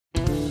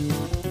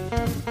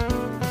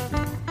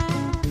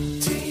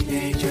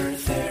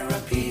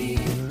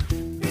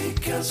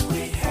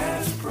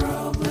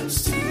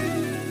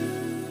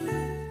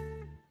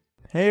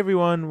Hey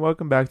everyone,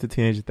 welcome back to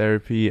Teenage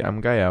Therapy.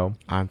 I'm Gael.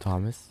 I'm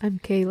Thomas. I'm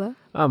Kayla.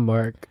 I'm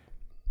Mark.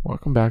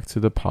 Welcome back to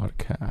the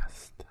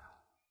podcast.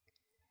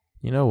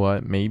 You know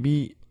what?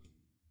 Maybe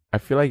I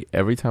feel like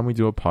every time we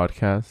do a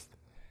podcast,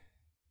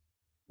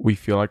 we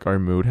feel like our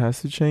mood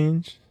has to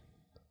change.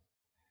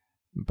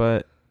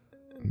 But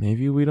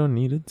maybe we don't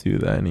need to do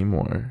that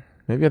anymore.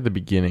 Maybe at the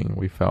beginning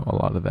we felt a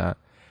lot of that.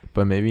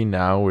 But maybe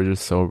now we're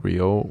just so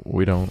real,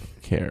 we don't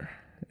care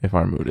if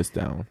our mood is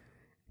down.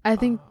 I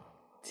think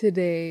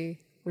today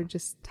we're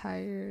just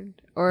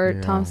tired. Or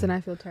Yeah. Thomas and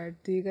I feel tired.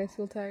 Do you guys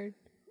feel tired?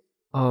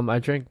 I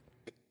drank.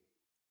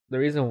 The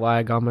reason why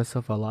I got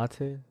myself a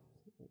latte,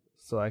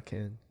 so I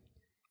can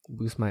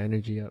boost my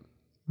energy up.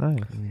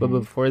 Nice. But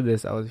before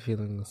this, I was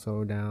feeling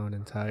so down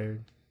and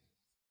tired.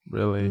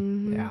 Really?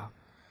 Mhm. Yeah.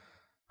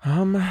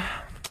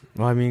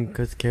 Well, I mean,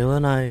 because Kayla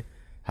and I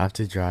have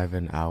to drive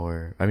an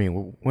hour. I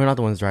mean, we're not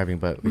the ones driving,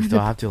 but we still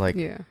have to, like,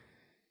 Yeah.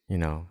 you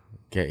know,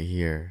 get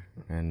here.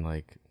 And,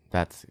 like,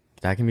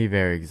 that can be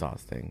very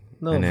exhausting.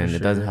 No, and then for it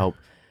doesn't sure. help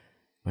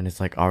when it's,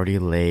 like, already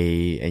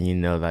late and you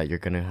know that you're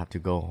going to have to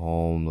go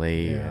home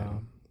late. Yeah.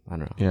 And, I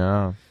don't know.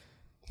 Yeah.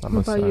 That What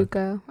must about you, suck.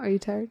 Kyle? Are you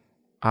tired?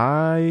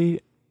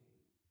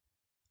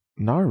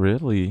 Not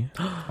really.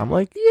 I'm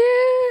like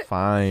Yeah.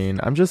 fine.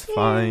 I'm just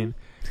fine.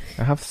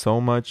 I have so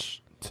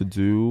much to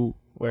do,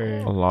 Where?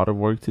 a lot of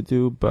work to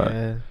do, but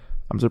Yeah.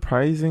 I'm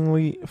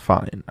surprisingly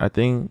fine. I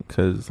think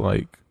because,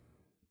 like,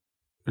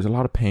 there's a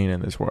lot of pain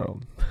in this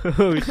world.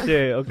 Oh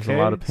shit. Okay. There's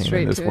a lot of pain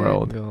Straight in this to it.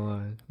 world, Go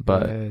on. but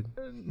Go ahead.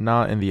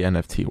 not in the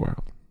NFT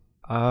world.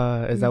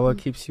 Is that what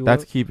keeps you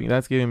That's up?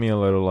 giving me a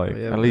little, like,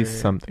 Yeah, at least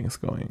right. something's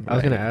going. I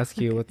was gonna right. ask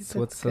you Okay, what's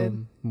that's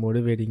good.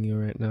 motivating you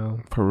right now.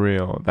 For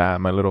real,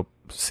 that my little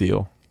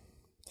seal,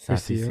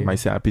 Sassy seal? seal. my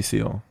sappy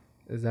seal.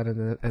 Is that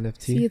an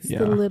NFT? See, it's Yeah.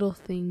 the little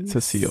things. It's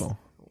a seal,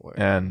 Word,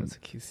 and- that's a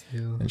cute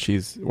seal. and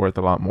she's worth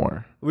a lot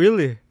more.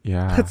 Really?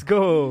 Yeah, Let's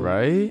go.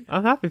 right?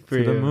 I'm happy for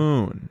To you. the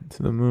moon.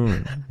 To the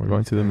moon. We're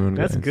going to the moon,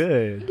 That's guys.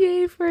 good.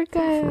 Yay for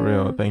Kyle. For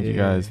real. Thank you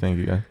Yeah. guys. Thank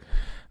you guys.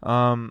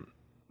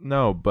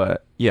 No,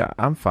 but yeah,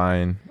 I'm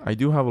fine. I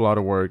do have a lot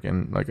of work,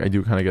 and, like, I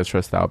do kind of get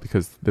stressed out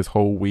because this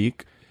whole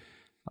week,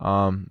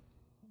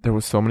 there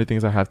was so many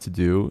things I have to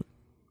do,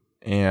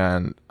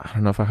 and I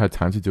don't know if I had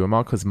time to do them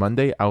all, because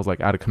Monday I was,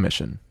 like, out of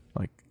commission.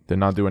 Like, did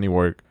not do any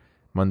work.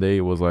 Monday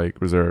was, like,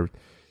 reserved.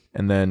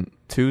 And then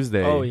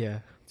Tuesday. Oh yeah.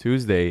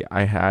 Tuesday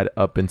I had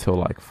up until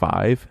like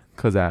 5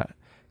 because that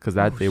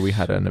day we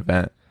had an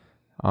event,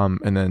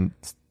 and then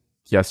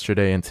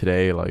yesterday and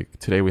today, like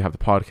today we have the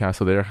podcast,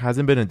 so there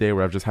hasn't been a day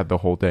where I've just had the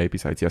whole day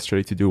besides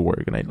yesterday to do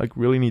work, and I, like,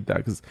 really need that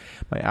because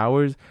my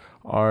hours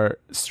are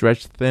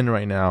stretched thin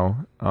right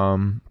now.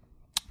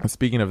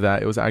 Speaking of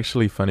that, it was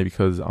actually funny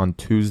because on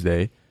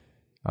Tuesday,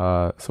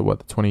 the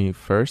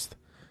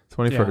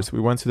 21st, we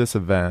went to this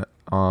event,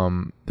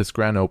 this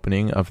grand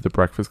opening of the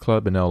Breakfast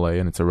Club in LA,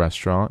 and it's a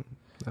restaurant.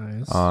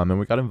 Nice. And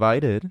we got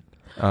invited.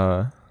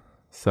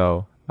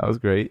 So that was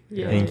great.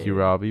 Yeah. Thank you,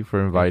 Robbie,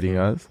 for inviting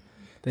us.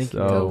 Thank you.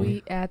 so- Go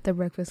eat at the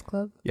Breakfast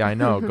Club. Yeah, I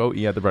know. Go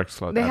eat at the Breakfast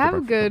Club. They at the have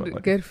Breakfast good Club,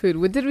 like- good food.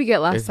 What did we get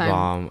last It's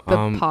time?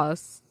 bomb. The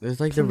pause. There's,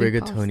 like, the something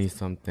rigatoni pasta.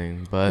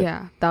 something, but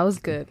Yeah, that was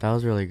good. that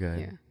was really good.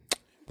 Yeah.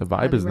 The vibe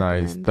I'd is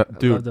nice. recommend. That, I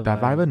dude, love the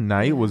that vibe vibe. at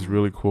night was Yeah.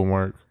 really cool,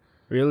 Mark.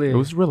 Really? It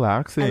was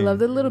relaxing. I love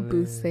the little Really?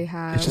 booths they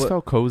have. It just What-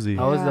 felt cozy.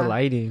 How was the Yeah.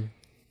 lighting?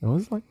 It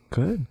was, like,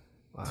 good.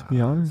 Wow,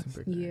 be honest.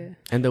 super good. Yeah.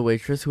 And the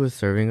waitress who was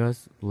serving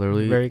us,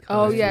 literally, Very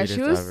Oh kind. yeah, sweetest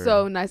she was ever.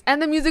 so nice, and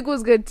the music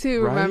was good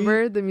too. Right?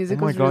 Remember, the music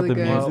Oh my was God, really the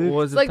good. music? What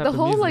was Like type the of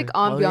whole music? like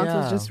ambiance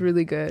yeah. was just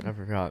really good. I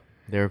forgot.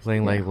 They were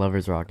playing, like, Yeah.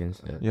 Lovers Rock and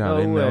shit. Yeah, No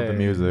they nailed the way.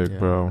 music, Yeah.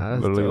 bro.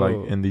 That's Literally,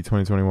 dope. like, in the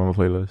 2021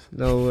 playlist.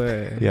 No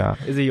way. Yeah.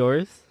 Is it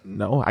yours?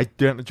 No, I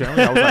didn't.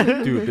 Generally, I was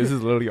like, dude, this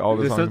is literally all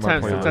the Dude, songs in my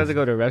playlist. sometimes I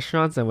go to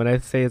restaurants and when I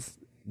say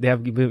they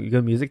have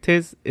good music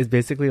taste, it's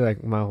basically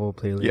like my whole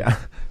playlist. Yeah,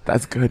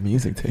 that's good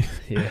music taste.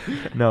 Yeah.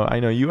 No, I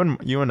know you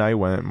and I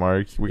went,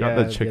 Mark. We got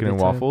Yeah, the chicken the and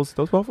other time. waffles.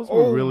 Those waffles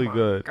were really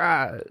good.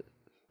 God.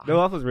 The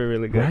waffles were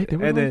really good. Right? They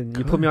were, and like, then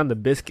you put me on the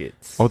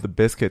biscuits. Oh, the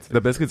biscuits. The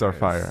biscuits are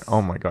fire.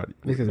 Oh my god.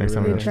 Biscuits Next are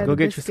time really we good. Try Go the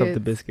get yourself the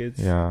biscuits. biscuits.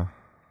 Yeah.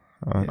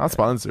 Yeah. Not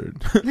sponsored.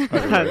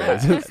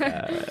 just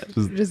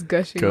Just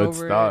gushing good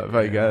over stuff, it.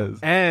 I guess.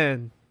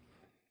 And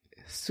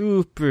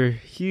super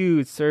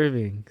huge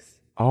servings.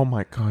 Oh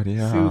my god,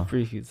 yeah. Super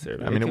huge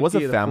servings. I mean, it could was a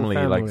feed full family,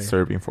 like,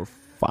 serving for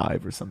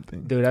 5 or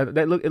something. Dude,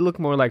 it looked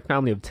more like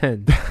family of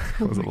 10.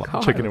 It was Oh a my lot.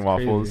 God. Chicken and That's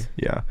waffles. crazy.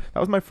 Yeah, that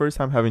was my first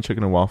time having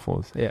chicken and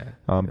waffles. Yeah.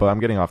 But I'm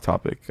getting off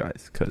topic,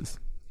 guys, because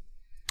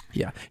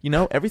yeah,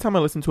 every time I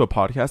listen to a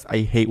podcast, I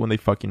hate when they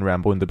fucking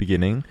ramble in the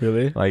beginning.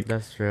 Really? Like,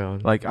 That's true.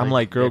 I'm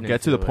like, girl, getting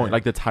get to the into point. it.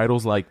 Like, the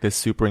title's like this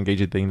super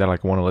engaging thing that,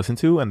 like, I want to listen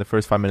to, and the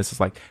first 5 minutes is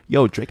like,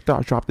 yo, Drake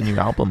dropped a new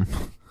album.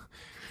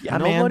 Yeah,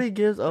 nobody man.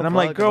 gives a And I'm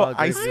like, fuck girl, about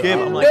I Drake's skip. I'm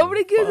album. like,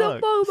 Nobody gives a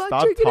fuck, fuck about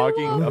stop chicken and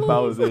talking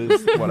waffles. about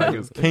this. What I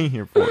just came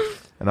here for.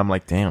 And I'm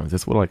like, damn, is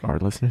this what, like, our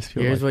listeners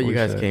feel? Here's like? what you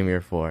Holy guys shit. came here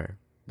for: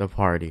 the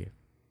party.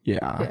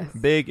 Yeah. Yes.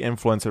 Big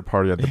influencer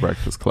party at the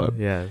Breakfast Club.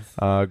 Yes.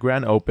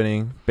 Grand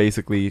opening,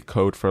 basically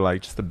code for,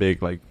 like, just a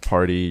big, like,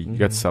 party. You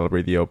get to Mhm.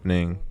 celebrate the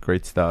opening.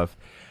 Great stuff.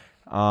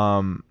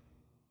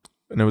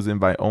 and it was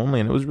invite only,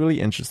 and it was really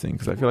interesting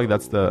because I feel like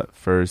that's the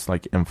first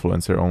like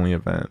influencer only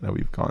event that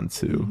we've gone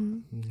to.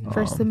 Mm-hmm.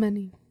 First of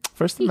many.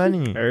 First of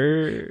many.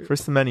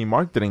 First of many.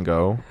 Mark didn't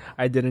go.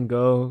 I didn't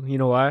go. You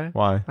know why?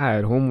 Why? I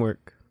had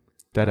homework.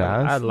 Dead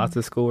ass. I had lots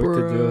of schoolwork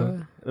to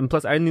do, and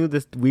plus I knew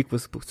this week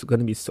was going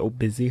to be so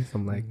busy. So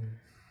I'm like,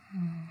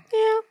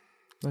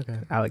 Okay.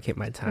 allocate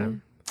my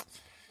time.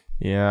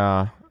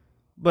 Yeah.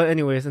 But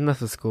anyways,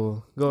 enough of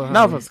school. Go ahead.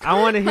 Enough of school.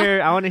 I want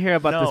to hear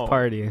about No. this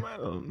party.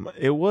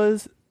 It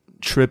was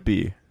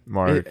trippy,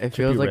 Mark. It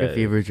feels like a red.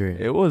 fever dream.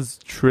 It was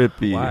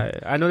trippy. Why?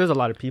 I know there's a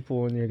lot of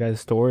people in your guys'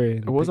 story.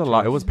 It was a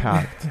lot. It was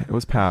packed. It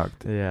was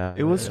packed. Yeah.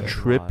 It was a lot.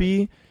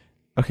 trippy.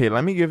 Okay,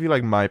 let me give you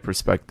like my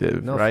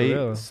perspective, No, for right?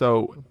 real.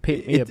 So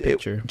Paint me a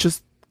picture.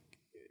 just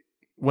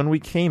when we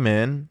came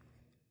in,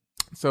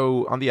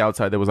 so on the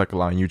outside there was like a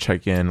line. You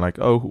check in, like,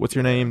 oh, what's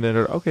your name? Then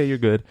okay, you're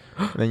good.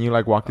 And then you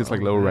like walk this like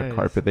Oh, little red nice.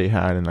 carpet they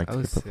had and like That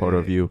take was a photo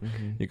of sick. you.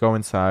 Mhm. You go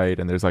inside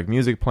and there's like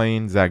music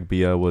playing. Zach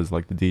Bia was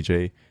like the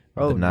DJ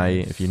of Oh, the night,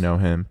 nice. if you know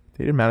him.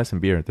 They did Madison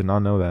Beer. Did not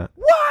know that.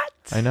 What?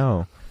 I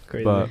know.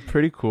 Crazy. But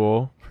pretty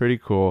cool.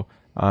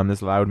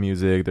 There's loud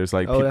music. There's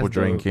like Oh, people that's dope.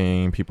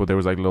 drinking. There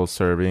was like little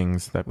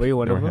servings that Were you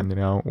one they of were them?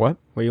 handing out. What?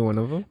 Were you one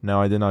of them?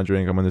 No, I did not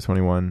drink. I'm under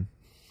 21.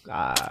 We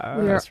are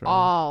That's right.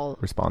 all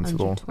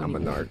Responsible. I'm a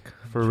narc.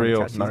 For Trying to real.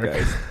 catch these narc.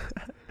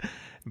 guys.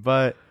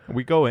 But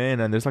we go in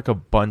and there's like a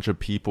bunch of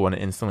people and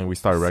instantly we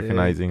start Sick.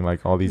 recognizing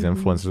like all these Mhm.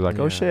 influencers. Like,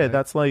 oh Yeah. shit,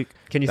 that's like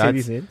Can you say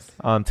That's- these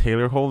names?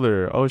 Taylor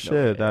Holder. Oh shit,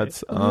 way.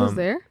 that's who was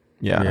there?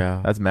 yeah,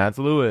 Yeah. that's Mads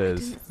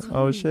Lewis.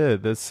 Oh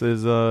shit, this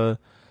is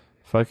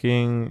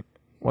fucking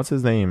what's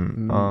his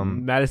name?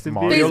 Madison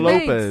Mario FaZe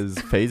Lopez.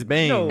 FaZe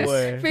Bangs. No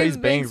way. FaZe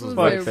Bangs was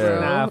right there,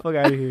 bro. Nah, fuck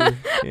out of here.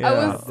 Yeah.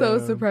 I was so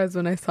Damn. surprised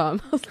when I saw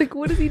him. I was like,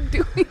 what is he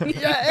doing?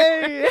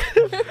 Hey.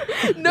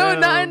 No,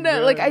 not in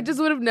that. Like, bro. I just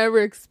would have never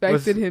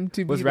expected him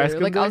to be was there.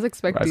 Raskin Like, I was there?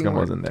 expecting. Raskin like,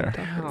 wasn't there.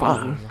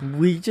 Oh.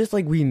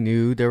 We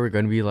knew there were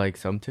gonna be like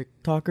some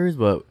TikTokers,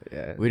 but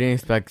Yeah. we didn't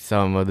expect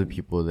some of the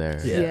people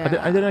there. Yeah.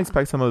 I didn't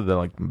expect some of the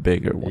like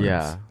bigger ones.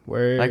 Yeah.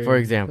 Word. Like, for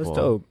example, That's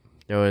dope.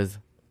 There was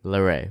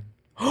Lorray.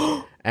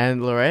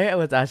 And Lorray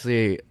was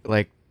actually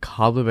like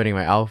complimenting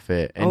my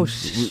outfit. And Oh,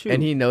 shoot.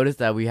 and he noticed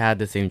that we had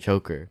the same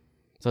choker.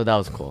 So that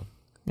was cool.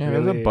 Yeah,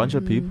 there's a Really? bunch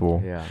of Mhm.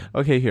 people. Yeah.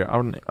 Okay, here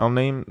I'll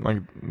name like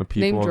the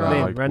people drop. that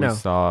Name like, right we now.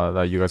 saw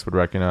that you guys would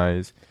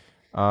recognize.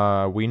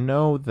 We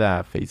know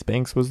that FaZe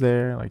Banks was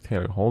there, like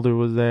Taylor Holder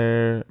was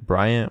there,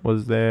 Bryant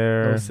was That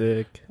there, was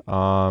sick.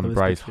 his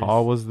Bryce pictures.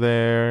 Hall was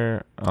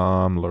there,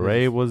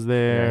 Lorray was Yeah,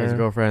 there, his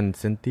girlfriend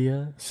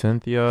Cynthia.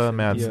 Cynthia,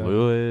 Mads Cynthia.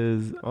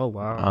 Lewis, Oh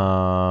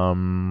wow.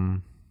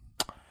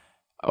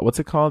 what's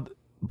it called?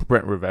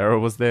 Brent Rivera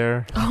was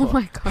there. Oh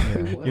my god.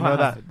 Yeah. he was. You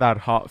know that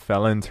hot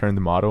felon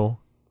turned model.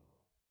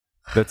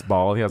 That's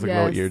bald. He has like a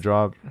Yes. little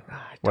eardrop.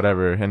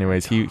 Whatever.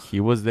 Anyways, he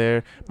was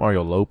there.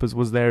 Mario Lopez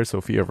was there.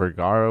 Sofia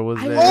Vergara was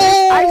I there.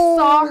 wish I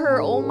saw her.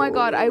 Oh my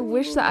god. I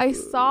wish that I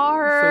saw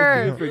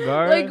her. Sophia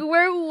Vergara? Like,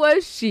 where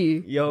was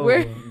she? Yo.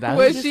 Where That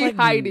was just, she like,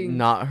 hiding?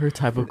 Not her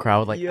type of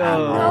crowd. Like, Yo. at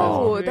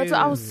all. No, that's what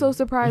I was so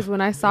surprised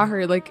when I saw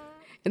her. Like,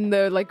 in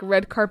the like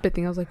red carpet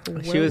thing. I was like, She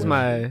where was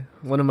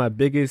one of my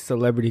biggest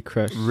celebrity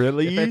crush.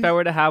 Really? If I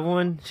were to have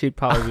one, she'd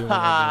probably be one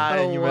of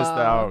them. Oh, You missed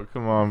wow. out.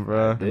 Come on,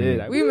 bro.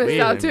 Did. We missed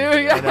out too.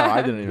 I know.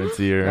 I didn't even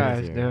see her.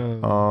 Gosh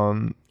damn.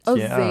 Oh,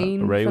 yeah,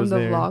 Zane Ray from was the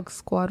there. vlog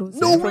squad was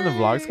Zane there. from the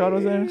vlog squad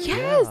was there. Yes,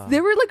 Yeah. they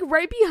were like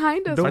right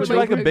behind us. Aren't for, you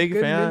like a for big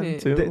good fan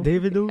minute. too?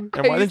 David do? And why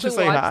I didn't used you to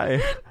say watch-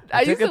 hi?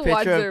 I took used a to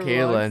watch picture their of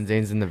Kayla vlogs. and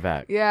Zane's in the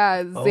back.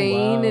 Yeah, Oh,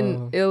 Zane wow.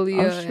 and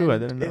Ilya. Oh shoot, I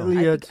and didn't know. Ilya.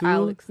 I think too?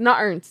 Alex,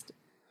 not Ernst.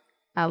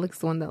 Alex,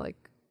 the one that like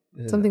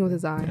something with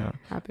his eye Yeah.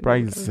 happened.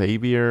 Bryce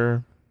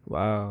Xavier.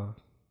 Wow.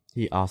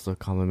 He also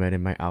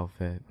complimented my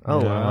outfit.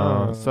 Oh Yeah.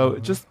 wow. So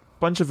just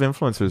bunch of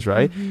influencers,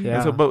 right? Yeah.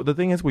 And so, but the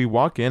thing is, we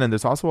walk in and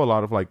there's also a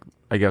lot of like,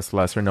 I guess,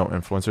 lesser known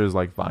influencers,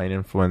 like Vine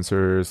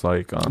influencers,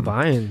 like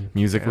Vine.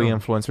 musically Damn.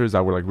 influencers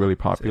that were like really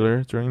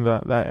popular during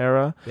that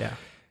era. Yeah.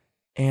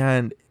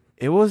 And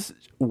it was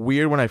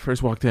weird when I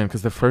first walked in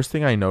because the first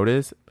thing I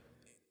noticed,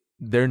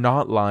 they're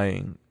not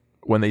lying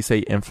when they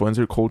say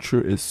influencer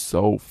culture is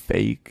so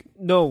fake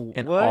No.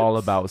 and what? all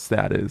about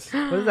status.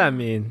 What does that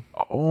mean?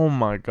 Oh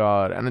my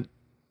god. And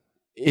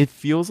it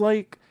feels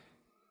like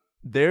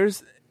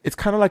it's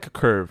kind of like a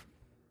curve.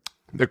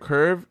 The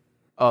curve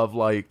of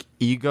like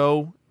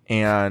ego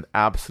and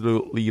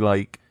absolutely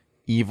like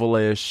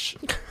evilish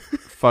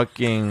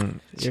fucking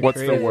You're what's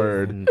the crazy.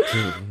 word? And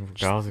dude,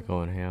 girls are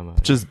going ham on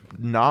it. Just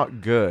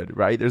not good,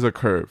 right? There's a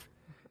curve.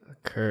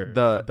 Curve.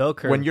 The bell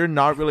curve. When you're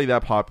not really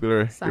that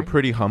popular, Sign. you're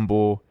pretty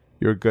humble,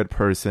 you're a good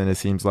person, it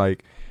seems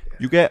like.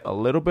 You get a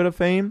little bit of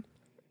fame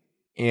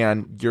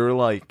and you're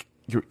like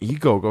your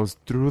ego goes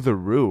through the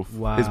roof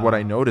is what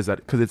I Wow. noticed, that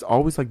because it's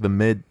always like the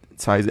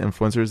mid-sized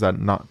influencers that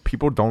not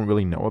people don't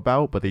really know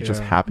about, but they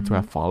just Yeah. happen to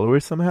have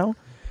followers somehow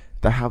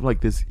that have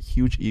like this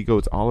huge ego.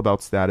 It's all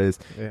about status.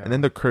 Yeah. And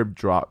then the curve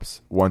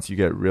drops once you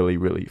get really,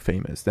 really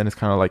famous. Then it's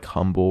kind of like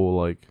humble,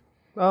 like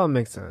Oh,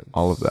 makes sense.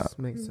 All of that.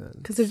 Makes sense.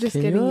 Because they're just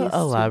Can getting you used to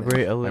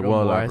elaborate a little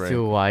more as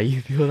to why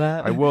you feel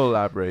that? I will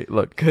elaborate.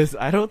 Look, Because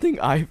I don't think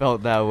I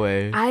felt that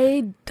way.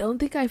 I don't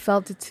think I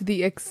felt it to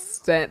the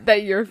extent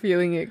that you're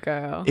feeling it,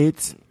 Kyle.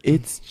 it's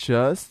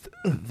just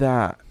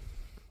that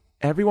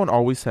everyone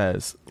always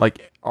says,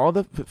 like, all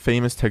the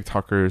famous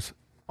TikTokers,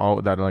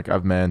 all that like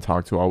I've met and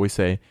talked to, always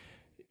say,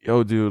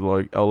 yo, dude,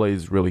 like, LA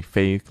is really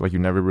fake. Like, you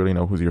never really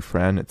know who's your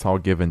friend. It's all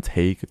give and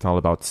take. It's all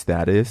about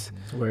status.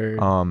 Word.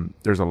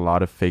 There's a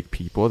lot of fake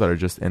people that are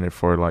just in it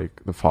for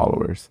like the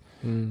followers.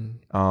 And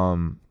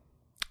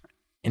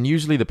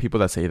usually the people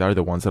that say that are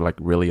the ones that are like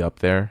really up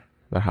there,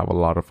 that have a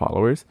lot of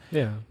followers.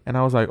 Yeah. And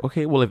I was like,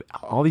 okay, well, if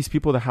all these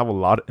people that have a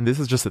lot, and this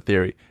is just a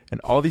theory,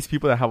 and all these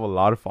people that have a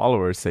lot of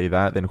followers say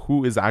that, then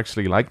who is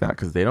actually like that?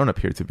 Because they don't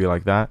appear to be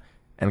like that.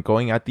 And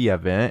going at the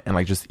event and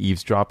like just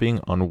eavesdropping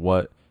on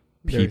what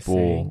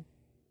people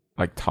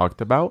like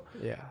talked about,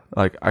 Yeah.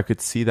 like I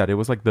could see that it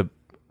was like the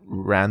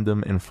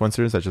random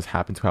influencers that just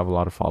happened to have a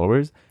lot of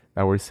followers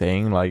that were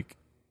saying like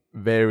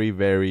very,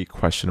 very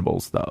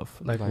questionable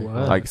stuff. Like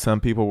what? Like some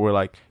people were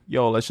like,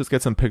 yo, let's just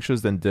get some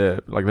pictures then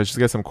dip, like let's just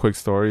get some quick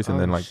stories and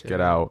then like shit.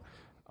 get out.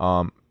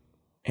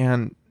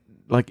 And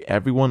like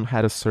everyone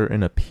had a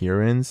certain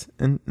appearance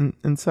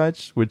and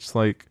such, which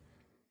like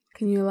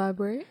Can you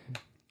elaborate?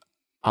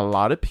 a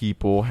lot of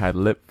people had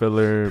lip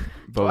filler,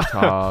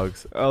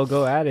 Botox, Oh,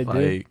 go at it, dude.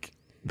 like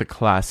the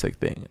classic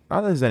thing.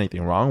 Not that there's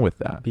anything wrong with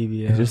that.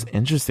 BBL. It's just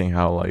interesting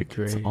how like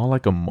it's Great. all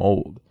like a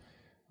mold.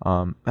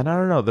 And I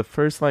don't know, the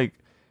first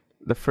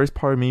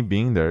part of me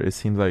being there, it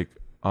seems like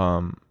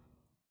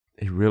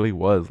it really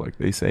was like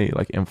they say,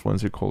 like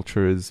influencer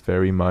culture is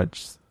very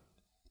much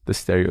the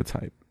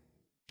stereotype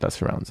that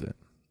surrounds it.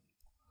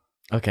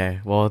 Okay,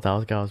 well, that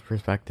was Gal's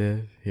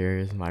perspective.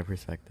 Here's my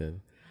perspective.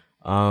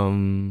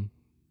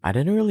 I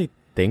didn't really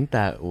think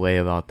that way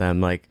about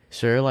them. Like,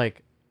 sure,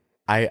 like,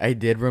 I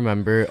did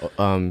remember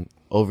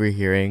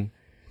overhearing,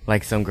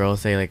 like, some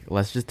girls say, like,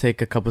 let's just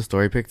take a couple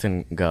story pics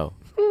and go.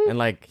 And,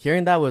 like,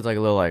 hearing that was, like, a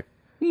little, like,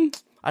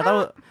 I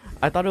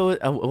thought it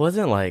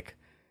wasn't, like,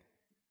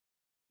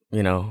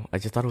 you know, I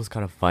just thought it was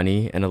kind of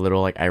funny and a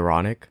little, like,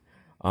 ironic.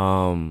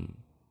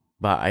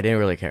 But I didn't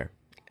really care.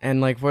 And,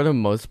 like, for the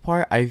most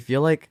part, I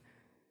feel like,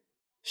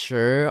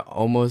 sure,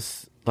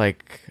 almost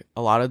like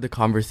a lot of the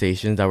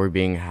conversations that were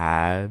being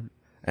had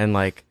and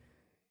like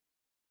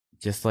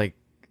just like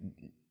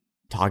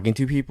talking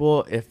to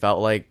people, it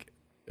felt like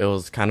it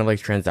was kind of like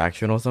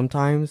transactional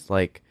sometimes.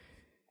 Like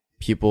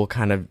people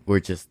kind of were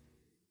just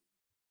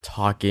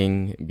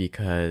talking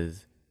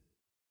because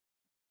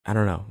I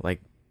don't know,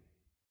 like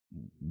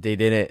they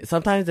didn't,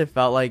 sometimes it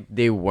felt like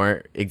they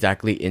weren't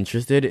exactly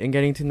interested in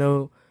getting to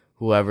know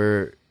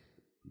whoever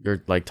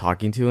you're like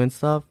talking to and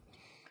stuff.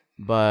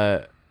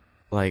 But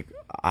like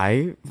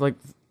I like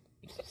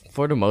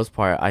for the most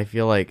part I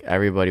feel like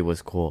everybody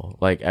was cool.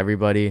 Like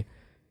everybody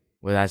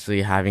was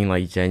actually having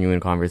like genuine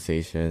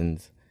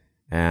conversations,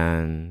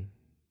 and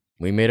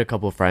we made a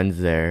couple friends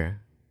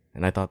there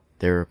and I thought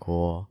they were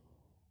cool.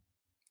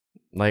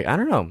 Like I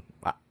don't know,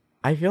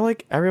 I feel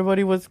like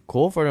everybody was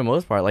cool for the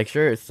most part. Like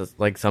sure, it's just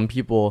like some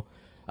people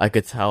I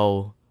could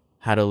tell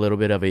had a little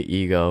bit of an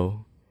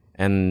ego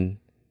and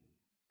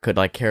could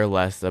like care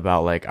less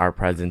about like our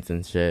presence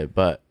and shit,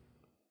 but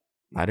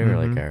I didn't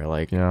really care.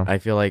 Like, Yeah. I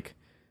feel like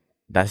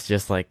that's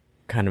just like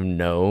kind of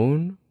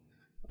known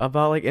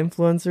about like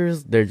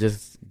influencers. They're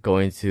just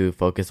going to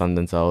focus on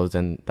themselves,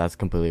 and that's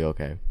completely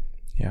okay.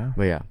 Yeah.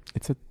 But yeah,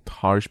 It's a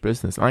harsh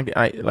business. I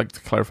like to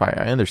clarify,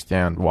 I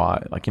understand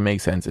why. Like it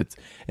makes sense. It's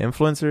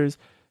influencers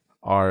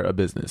are a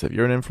business. If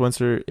you're an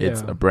influencer,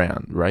 it's Yeah. a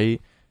brand,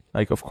 right?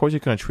 Like of course you're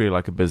gonna treat it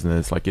like a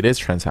business. Like it is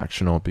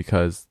transactional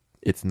because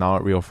it's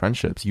not real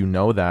friendships. You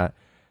know that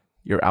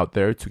you're out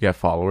there to get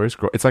followers.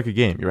 It's like a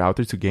game. You're out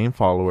there to gain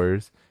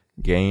followers,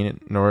 gain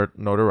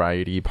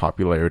notoriety,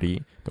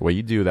 popularity. The way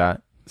you do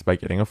that is by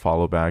getting a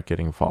follow back,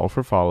 getting follow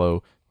for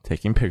follow,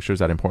 taking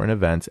pictures at important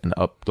events, and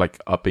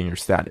upping your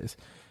status.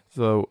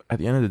 So at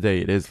the end of the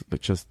day, it is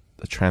like just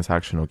a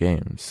transactional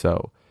game.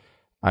 So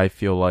I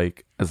feel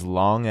like as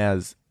long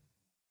as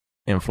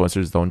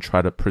influencers don't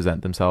try to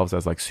present themselves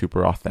as like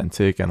super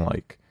authentic and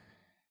like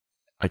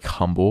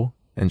humble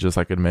and just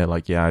like admit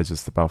like, yeah, it's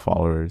just about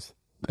followers,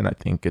 then I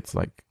think it's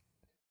like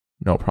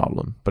no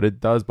problem. But it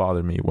does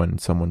bother me when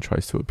someone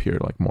tries to appear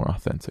like more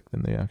authentic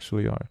than they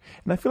actually are.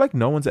 And I feel like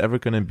no one's ever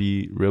going to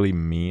be really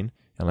mean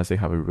unless they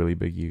have a really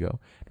big ego.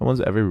 No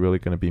one's ever really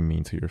going to be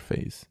mean to your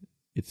face.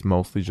 It's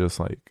mostly just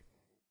like,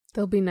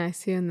 They'll be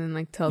nice to you and then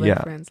like tell their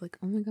Yeah. friends like,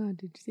 oh my god,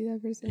 did you see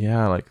that person?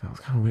 yeah, like that was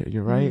kind of weird.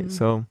 You're right. Mm.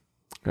 So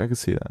I could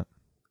see that.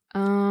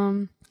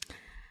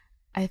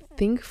 I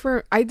think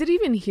I did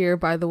even hear,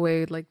 by the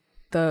way, like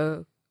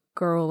the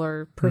girl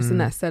or person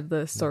that said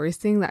the stories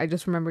thing, that I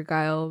just remember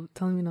Guile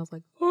telling me, and I was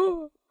like,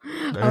 oh,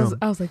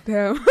 I was like,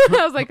 damn.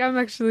 I was like, I'm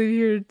actually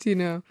here to, you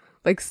know,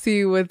 like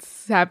see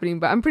what's happening.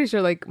 But I'm pretty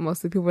sure like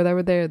most of the people that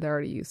were there, they're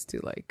already used to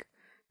like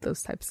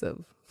those types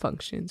of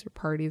functions or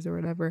parties or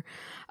whatever.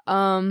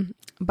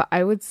 But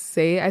I would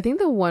say, I think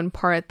the one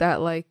part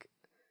that like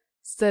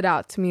stood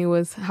out to me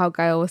was how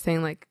Guile was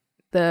saying like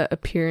the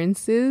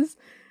appearances,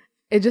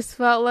 it just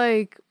felt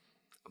like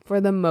for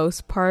the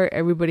most part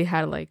everybody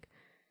had like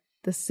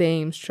the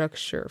same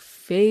structure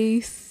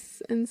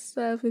face and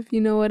stuff, if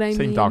you know what I mean.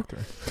 Same doctor.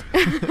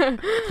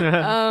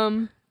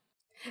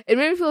 It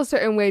made me feel a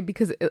certain way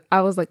because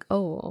I was like,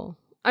 oh, well.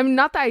 I mean,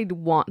 not that I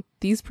want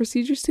these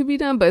procedures to be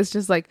done, but it's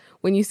just like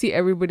when you see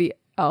everybody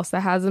else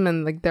that has them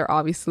and like they're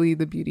obviously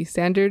the beauty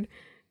standard,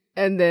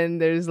 and then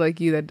there's like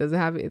you that doesn't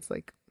have it. It's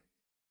like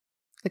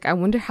I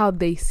wonder how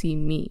they see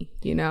me,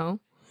 you know?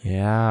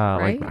 Yeah,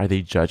 right? like are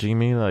they judging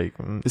me? Like,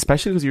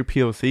 especially because you're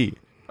POC.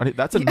 I mean,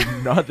 that's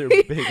another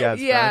big ass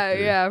factor.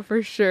 Yeah,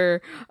 for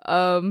sure.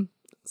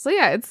 So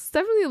yeah, it's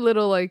definitely a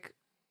little like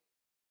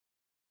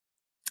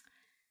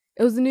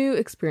it was a new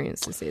experience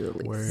to say the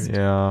least.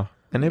 Yeah,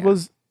 and it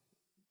was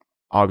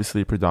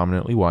obviously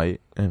predominantly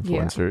white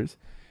influencers.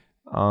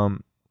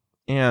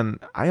 And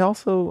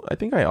I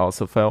think I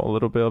also felt a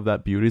little bit of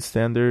that beauty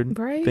standard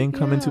thing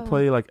come into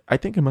play. Like, I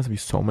think it must be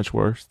so much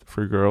worse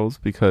for girls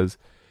because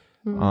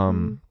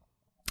I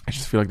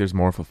just feel like there's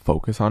more of a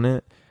focus on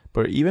it.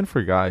 But even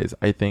for guys,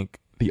 I think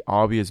the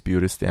obvious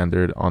beauty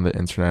standard on the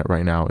internet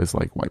right now is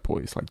like white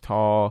boys, like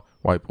tall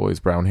white boys,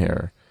 brown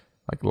hair,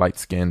 like light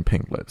skin,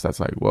 pink lips. That's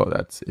like, well,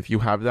 that's, if you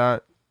have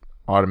that,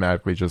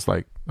 automatically just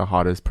like the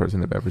hottest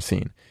person I've ever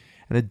seen.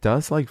 And it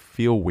does like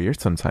feel weird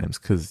sometimes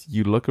because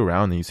you look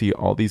around and you see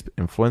all these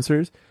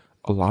influencers,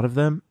 a lot of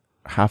them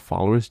have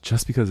followers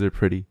just because they're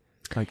pretty.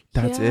 Like,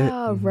 that's it.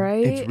 Yeah,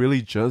 right. It's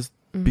really just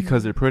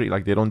because they're pretty.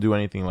 Like, they don't do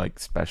anything like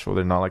special.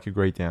 They're not like a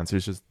great dancer.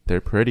 It's just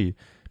they're pretty.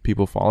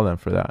 People follow them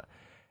for that.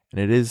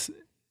 And it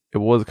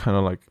was kind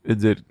of like, it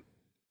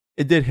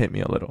did hit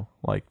me a little.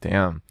 Like,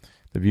 damn,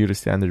 the beauty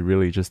standard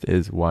really just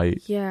is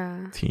white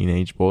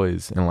teenage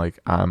boys. And like,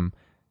 I'm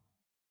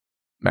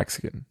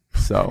Mexican.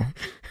 So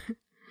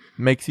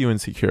makes you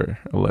insecure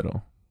a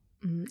little.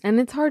 And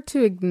it's hard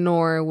to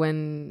ignore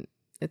when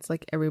it's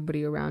like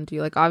everybody around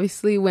you. Like,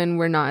 obviously when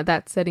we're not at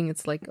that setting,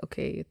 it's like,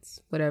 okay, it's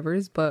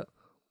whatever's, but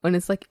when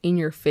it's like in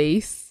your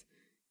face,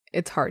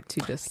 it's hard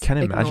to just can't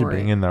imagine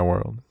being in that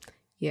world.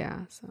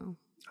 Yeah, so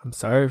I'm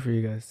sorry for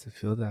you guys to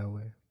feel that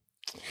way.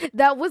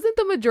 that wasn't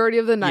the majority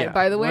of the night,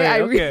 by the way.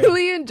 Right, I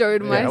really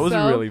enjoyed myself. It was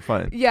really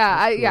fun.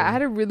 I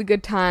had a really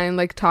good time,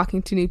 like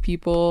talking to new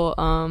people.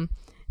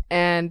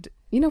 And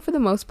you know, for the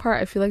most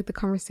part, I feel like the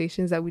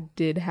conversations that we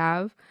did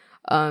have,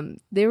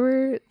 they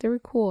were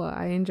cool.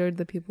 I enjoyed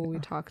the people we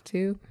talked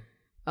to.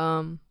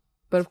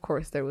 But of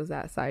course, there was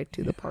that side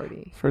to the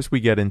party. First, we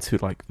get into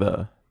like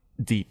the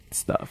deep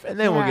stuff, and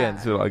then we'll get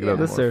into like the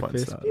more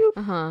surface fun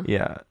stuff.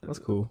 Yeah, that's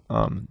cool.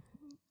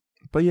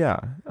 But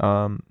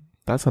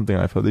that's something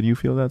I felt. Did you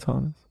feel that,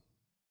 Thomas?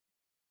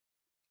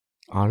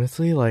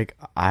 Honestly, like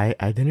I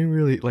didn't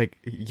really like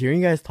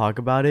hearing you guys talk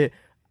about it.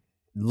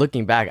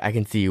 Looking back, I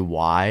can see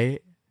why,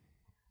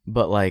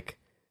 but like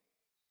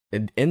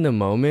in the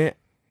moment,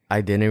 I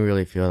didn't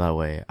really feel that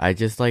way. I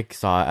just like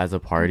saw it as a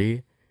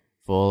party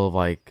full of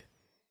like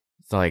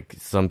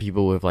some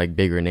people with like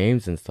bigger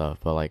names and stuff,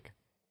 but like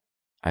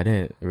I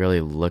didn't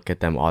really look at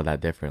them all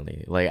that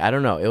differently. Like, I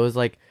don't know, it was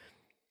like,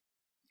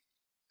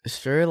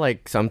 sure,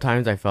 like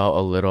sometimes I felt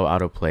a little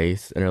out of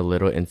place and a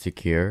little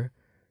insecure,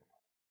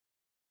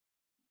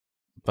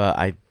 but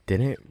I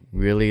didn't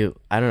really,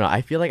 I don't know,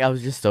 I feel like I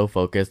was just so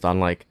focused on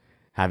like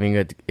having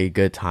a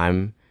good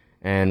time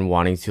and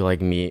wanting to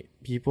like meet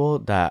people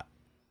that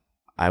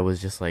I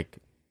was just like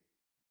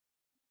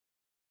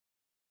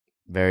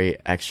very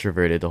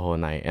extroverted the whole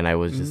night, and I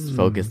was just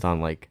focused on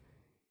like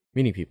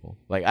meeting people.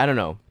 Like, I don't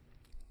know,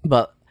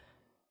 but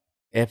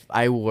if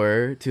I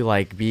were to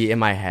like be in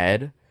my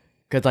head,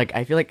 because like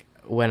I feel like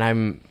when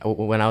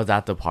I was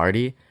at the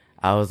party,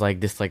 I was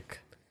like this, like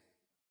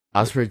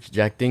I was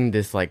projecting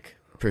this like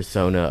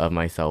persona of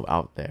myself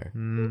out there,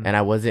 and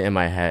I wasn't in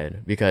my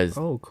head because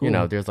you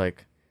know, there's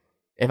like,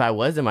 if I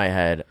was in my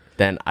head,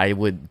 then I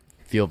would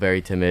feel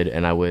very timid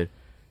and I would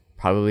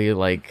probably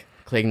like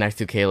click next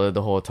to Kayla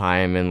the whole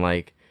time and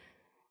like,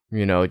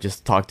 you know,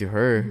 just talk to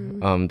her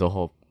the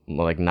whole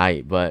like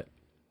night. But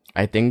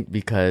I think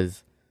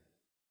because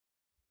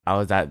I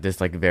was at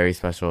this like very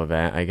special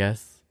event, I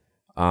guess,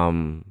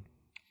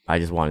 I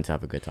just wanted to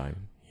have a good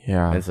time.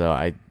 Yeah. And so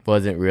I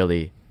wasn't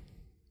really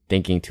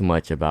thinking too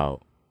much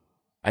about,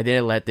 I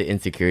didn't let the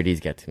insecurities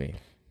get to me.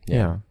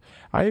 Yeah.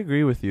 I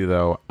agree with you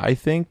though. I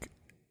think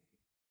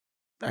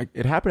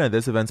it happened at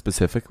this event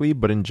specifically,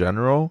 but in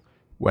general,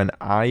 when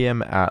I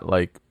am at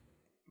like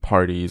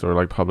parties or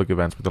like public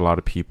events with a lot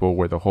of people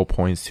where the whole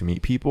point is to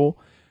meet people,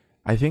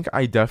 I think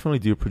I definitely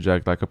do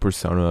project like a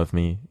persona of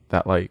me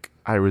that like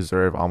I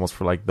reserve almost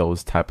for like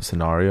those type of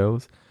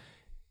scenarios.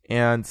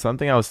 And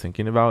something I was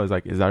thinking about is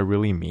like, is that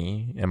really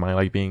me? Am I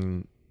like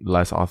being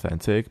less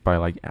authentic by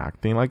like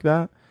acting like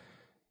that?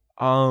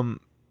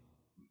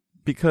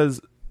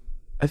 Because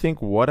I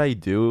think what I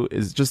do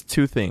is just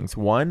two things.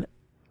 One,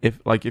 if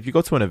you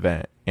go to an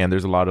event and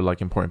there's a lot of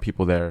like important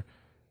people there,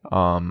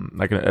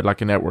 like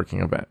a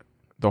networking event,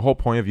 the whole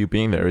point of you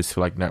being there is to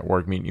like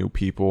network, meet new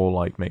people,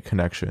 like make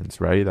connections,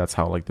 right? That's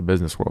how like the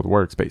business world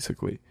works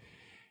basically.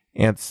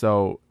 And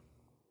so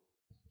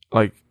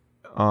like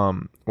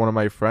one of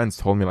my friends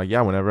told me like,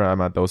 yeah, whenever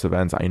I'm at those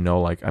events, I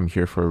know like I'm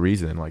here for a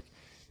reason. Like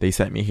they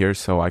sent me here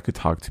so I could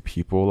talk to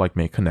people, like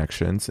make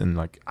connections, and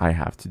like I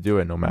have to do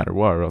it no matter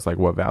what. Or else like,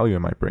 what value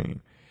am I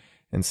bringing?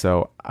 And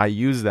so I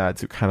use that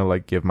to kind of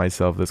like give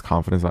myself this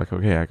confidence, like,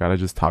 okay, I gotta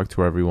just talk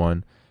to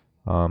everyone,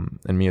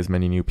 and meet as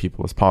many new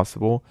people as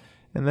possible.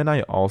 And then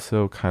I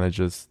also kind of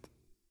just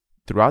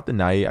throughout the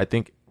night, I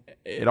think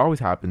it always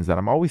happens that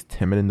I'm always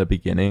timid in the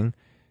beginning,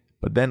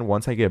 but then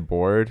once I get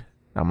bored,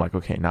 I'm like,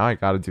 okay, now I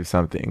gotta do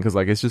something, because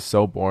like it's just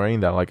so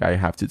boring that like I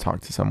have to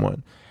talk to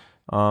someone.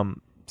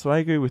 So I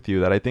agree with you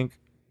that I think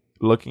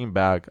looking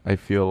back, I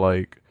feel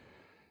like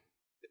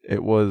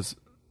it was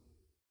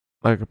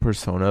like a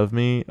persona of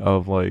me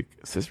of like,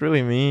 is this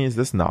really me? Is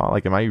this not?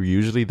 Like, am I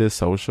usually this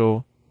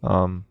social?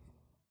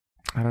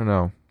 I don't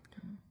know.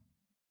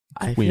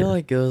 I feel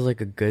like it was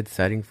like a good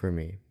setting for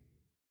me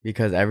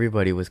because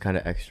everybody was kind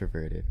of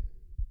extroverted.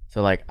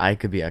 So like I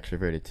could be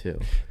extroverted too.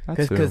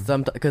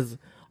 Because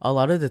a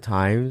lot of the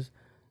times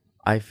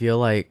I feel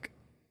like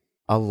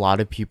a lot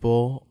of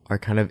people are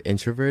kind of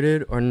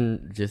introverted or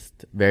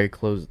just very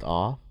closed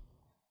off.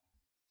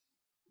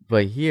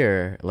 But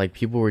here, like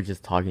people were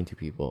just talking to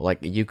people. Like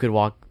you could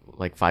walk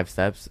like 5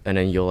 steps and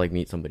then you'll like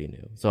meet somebody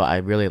new. So I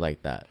really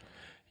like that.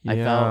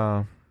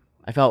 Yeah.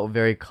 I felt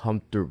very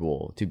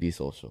comfortable to be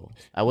social.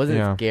 I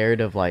wasn't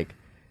scared of like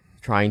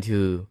trying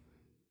to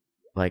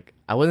like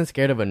I wasn't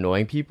scared of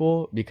annoying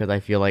people because I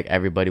feel like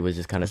everybody was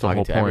just kind of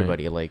talking to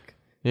everybody. Like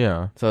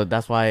so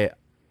that's why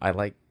I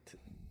liked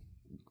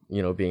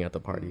being at the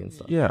party and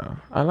stuff. Yeah,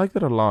 I liked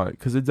it a lot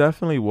because it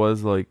definitely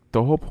was like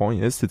the whole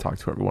point is to talk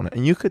to everyone,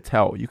 and you could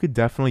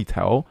definitely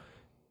tell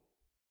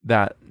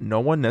that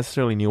no one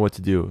necessarily knew what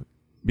to do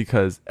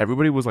because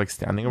everybody was like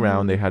standing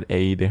around. They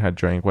had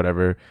drink,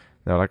 whatever.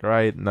 They're like, all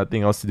right,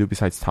 nothing else to do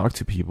besides talk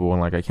to people, and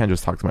like I can't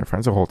just talk to my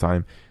friends the whole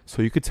time.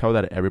 So you could tell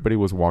that everybody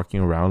was walking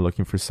around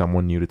looking for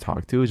someone new to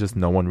talk to. It's just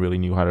no one really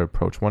knew how to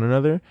approach one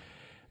another.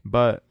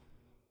 But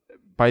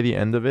by the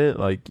end of it,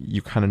 like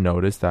you kind of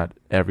notice that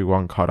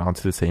everyone caught on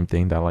to the same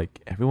thing, that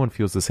like everyone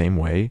feels the same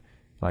way.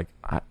 Like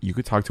you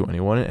could talk to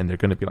anyone and they're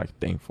gonna be like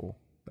thankful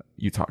that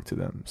you talk to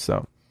them.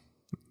 So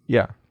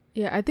yeah,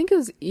 I think it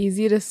was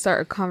easy to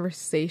start a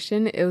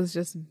conversation. It was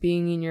just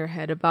being in your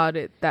head about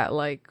it that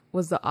like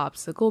was the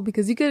obstacle,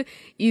 because you could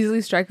easily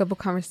strike up a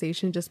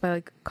conversation just by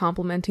like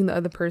complimenting the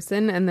other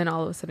person, and then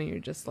all of a sudden you're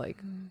just like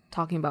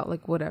talking about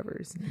like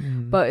whatever's.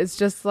 But it's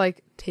just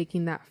like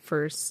taking that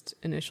first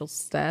initial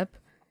step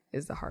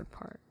is the hard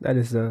part. That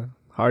is the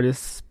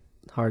hardest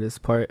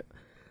part.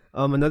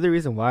 Another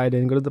reason why I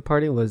didn't go to the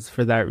party was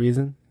for that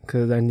reason,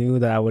 because I knew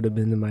that I would have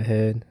been in my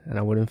head and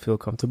I wouldn't feel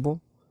comfortable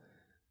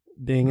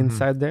being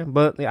inside there.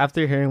 But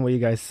after hearing what you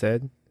guys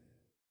said,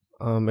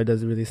 it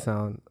does really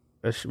sound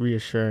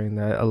reassuring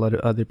that a lot of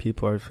other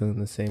people are feeling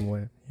the same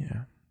way.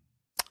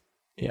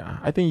 Yeah,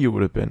 I think you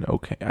would have been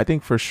okay. I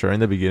think for sure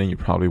in the beginning you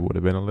probably would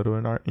have been a little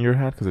in your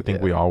head, because I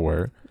think we all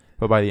were.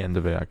 But by the end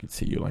of it, I could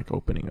see you like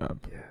opening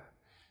up. Yeah,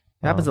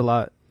 it happens a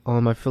lot.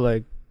 I feel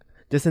like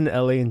just in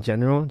LA in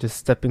general, just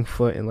stepping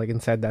foot in like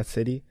inside that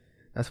city,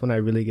 that's when I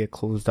really get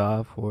closed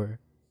off or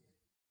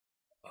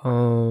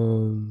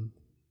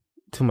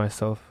to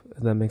myself,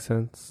 if that makes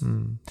sense.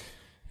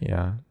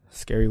 Yeah.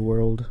 Scary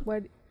world. Why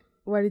do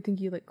you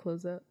think you like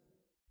close up?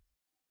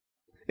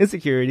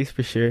 Insecurities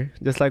for sure.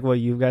 Just like what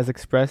you guys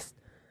expressed.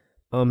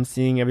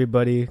 Seeing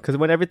everybody, because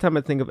every time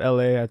I think of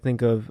LA, I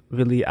think of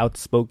really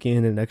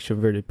outspoken and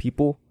extroverted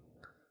people,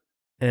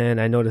 and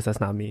I notice that's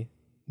not me.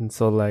 And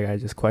so like I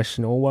just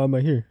question, why am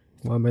I here?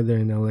 Why am I there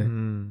in LA?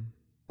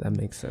 That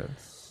makes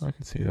sense. I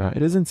can see that.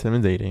 It is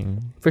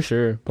intimidating. For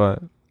sure.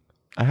 But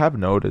I have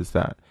noticed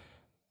that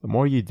the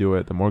more you do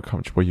it, the more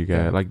comfortable you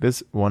get. Yeah. Like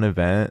this one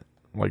event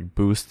like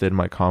boosted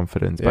my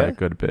confidence by a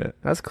good bit.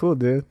 That's cool,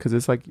 dude. Because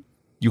it's like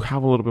you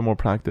have a little bit more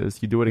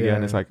practice. You do it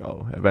again. It's like,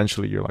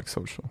 eventually you're like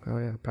social. Oh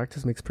yeah,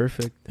 practice makes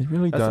perfect. It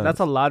really does. That's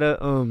a lot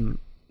of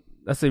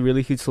that's a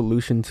really huge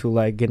solution to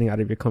like getting out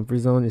of your comfort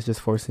zone, is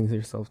just forcing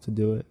yourself to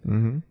do it,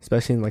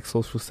 especially in like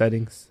social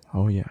settings.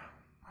 Oh yeah.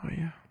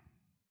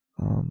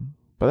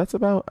 But that's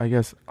about, I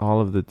guess, all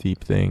of the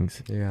deep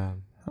things. Yeah.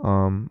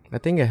 I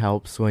think it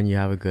helps when you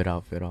have a good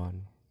outfit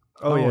on.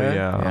 Oh yeah.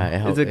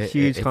 Yeah, it's a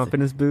huge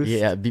confidence boost.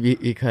 Yeah,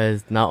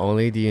 because not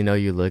only do you know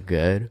you look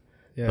good,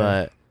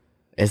 but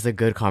it's a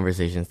good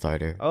conversation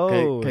starter.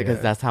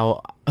 Because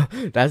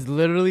that's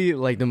literally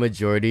like the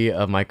majority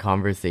of my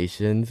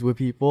conversations with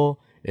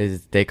people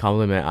is they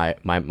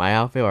compliment my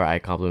outfit or I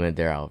compliment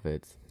their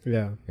outfits.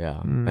 Yeah.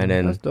 And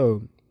then that's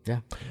dope.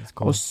 Yeah, that's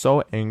cool. I was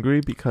so angry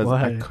because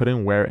I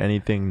couldn't wear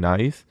anything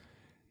nice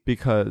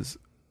because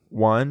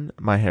one,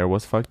 my hair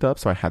was fucked up,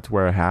 so I had to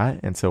wear a hat,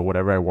 and so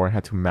whatever I wore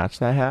had to match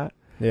that hat.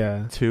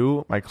 Yeah.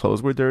 2, my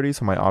clothes were dirty,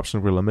 so my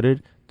options were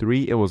limited.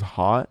 3, it was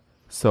hot,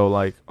 so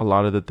like a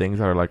lot of the things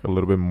that are like a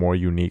little bit more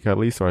unique at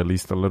least, or at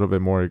least a little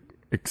bit more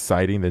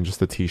exciting than just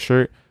a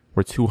t-shirt,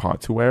 were too hot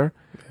to wear.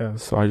 Yeah.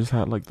 So I just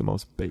had like the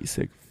most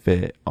basic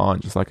fit on,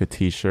 just like a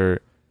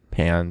t-shirt,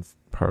 pants,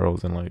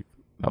 pearls, and like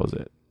that was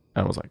it.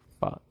 And I was like,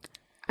 fuck.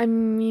 I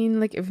mean,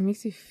 like, if it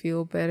makes you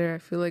feel better, I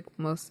feel like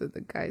most of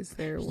the guys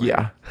there were.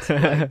 Yeah.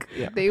 Like,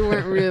 Yeah. they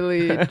weren't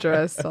really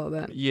dressed all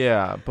that.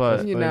 Yeah,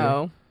 but You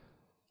know.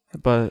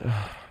 but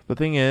the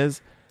thing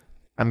is,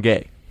 I'm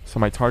gay, so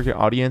my target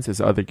audience is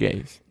other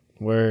gays.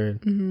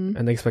 Word. Mm-hmm.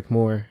 And they expect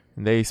more.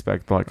 And they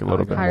expect like a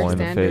little bit Higher more in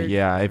the standard. fit.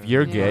 Yeah, if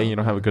you're Yeah. gay, you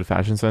don't have a good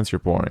fashion sense, you're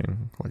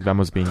boring. Like that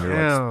must mean you're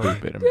Damn. like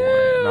stupid and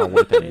boring, not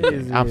worth anything.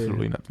 Crazy.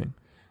 Absolutely nothing.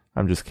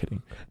 I'm just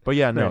kidding. But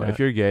yeah, no, Right. if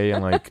you're gay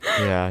and like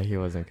Yeah, he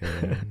wasn't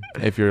kidding.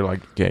 if you're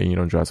like gay and you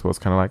don't dress well, it's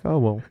kind of like, oh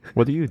well,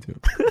 what do you do?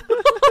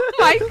 Oh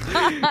my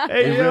god.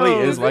 It really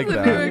is This like is a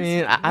that. new I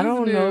mean, I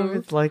don't This know new. if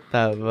it's like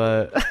that,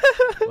 but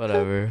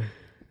whatever.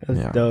 That's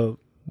Yeah. dope.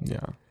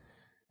 Yeah.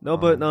 No,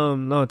 but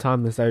no,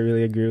 Thomas, I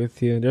really agree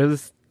with you.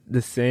 There's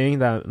this saying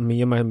that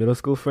me and my middle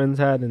school friends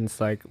had, and it's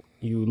like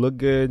you look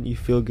good, you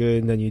feel good,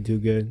 and then you do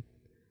good.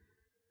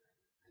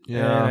 And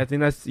I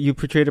think that's you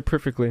portrayed it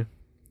perfectly.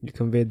 You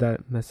conveyed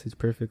that message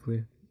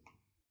perfectly.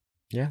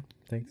 Yeah,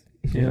 thanks.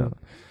 Yeah.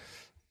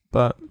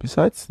 But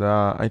besides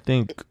that, I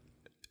think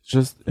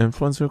just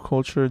influencer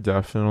culture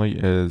definitely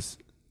is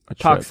a trip.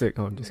 Toxic.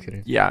 Oh, I'm just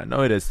kidding. Yeah,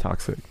 no, it is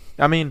toxic.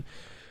 I mean,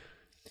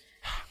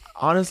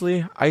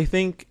 honestly, I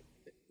think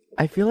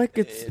I feel like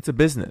it's it's a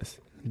business.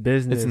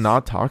 Business. It's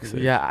not toxic.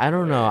 yeah. I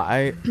don't know.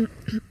 I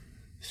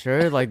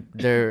sure like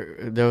there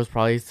was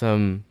probably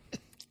some,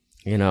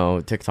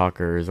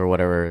 TikTokers or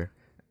whatever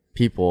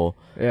people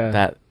Yeah.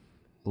 that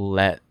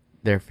let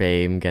their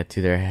fame get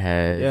to their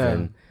heads Yeah.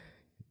 and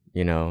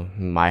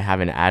might have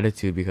an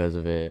attitude because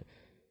of it.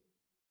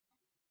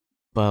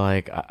 But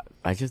like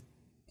I just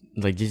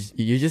like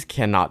you just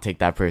cannot take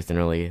that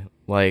personally.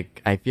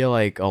 Like I feel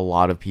like a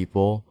lot of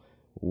people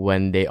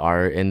when they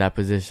are in that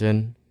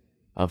position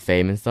of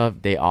fame and stuff,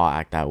 they all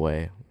act that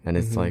way, and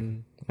it's like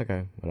Mhm.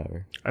 okay,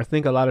 whatever. I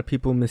think a lot of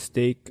people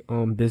mistake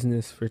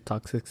business for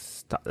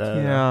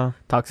Yeah.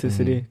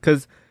 toxicity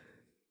because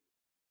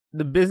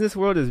the business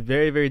world is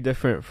very, very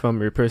different from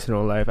your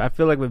personal life. I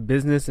feel like with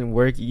business and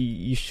work,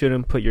 you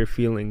shouldn't put your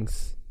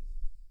feelings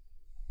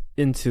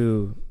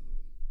into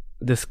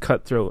this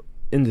cutthroat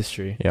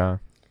industry. Yeah.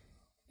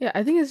 Yeah,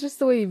 I think it's just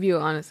the way you view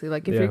it, honestly.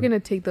 Like, if Yeah. you're going to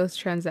take those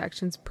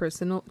transactions,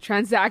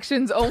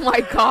 oh my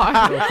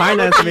God.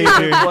 Finance major.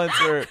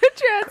 Influencer.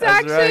 That's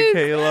right, transactions.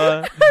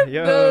 Kayla.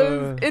 Yo.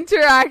 Those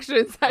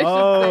interactions, I should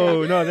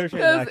Oh say. no, they're Those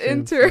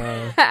transactions.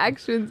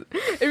 interactions.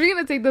 If you're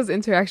going to take those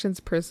interactions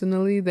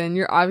personally, then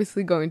you're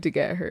obviously going to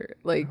get hurt.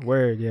 Like,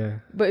 Word, yeah.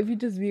 but if you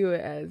just view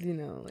it as,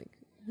 like,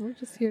 we're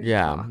just here to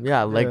Yeah, talk.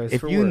 yeah. Like it's if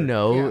for you work.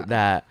 know Yeah.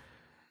 that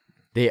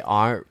they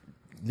aren't,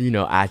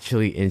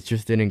 actually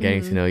interested in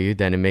getting to know you,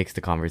 then it makes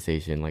the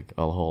conversation like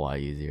a whole lot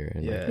easier.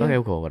 And like, Yeah.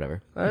 okay, cool,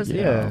 whatever.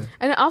 Yeah.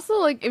 And also,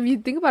 like, if you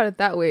think about it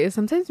that way, it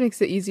sometimes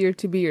makes it easier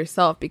to be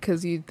yourself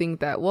because you think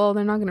that, well,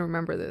 they're not going to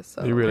remember this.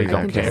 So You really I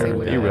don't can just say care.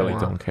 whatever You I really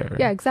want. don't care.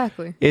 Yeah,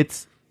 exactly.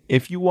 It's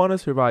if you want to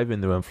survive in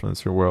the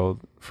influencer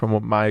world, from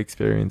what my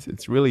experience,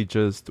 it's really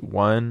just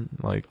one,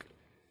 like,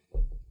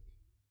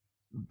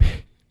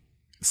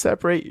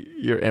 separate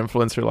your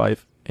influencer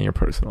life and your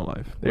personal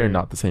life. They're Right.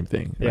 not the same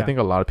thing. And Yeah. I think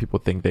a lot of people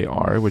think they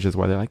are, which is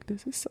why they're like,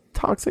 this is so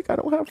toxic. I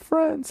don't have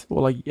friends.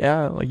 Well, like,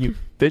 yeah, like you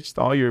ditched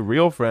all your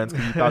real friends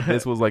because you thought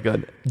this was like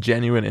a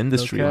genuine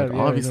industry. cap, Like,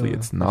 yeah, obviously no,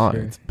 it's for not.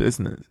 sure. It's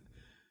business.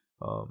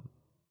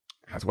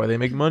 That's why they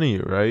make money,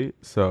 right?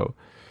 So,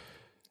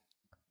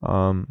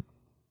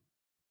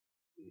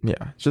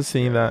 yeah, just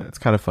seeing that, it's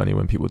kind of funny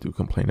when people do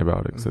complain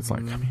about it because it's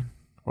like, I Mhm. mean,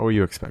 what were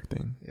you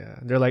expecting? Yeah.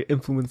 They're like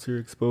influencer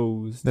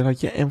exposed. They're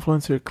like, yeah,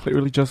 influencer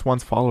clearly just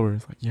wants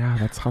followers. Like, yeah,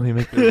 that's how they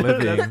make their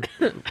living.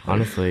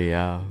 Honestly,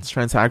 yeah. It's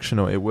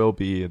transactional. It will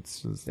be.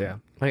 It's just Yeah.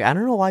 Like I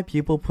don't know why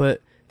people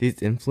put these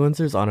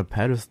influencers on a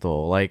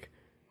pedestal. Like,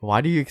 why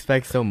do you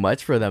expect so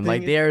much for them?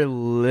 Like Thing they are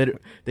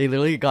they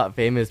literally got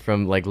famous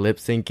from like lip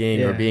syncing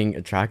or Yeah. being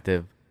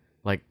attractive.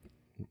 Like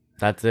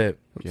that's it.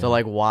 Yeah. So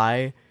like,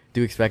 why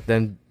do you expect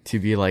them to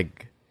be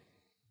like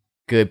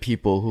good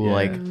people who Yeah.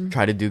 like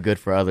try to do good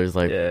for others?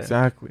 Like, Yeah.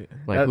 exactly.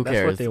 like who That's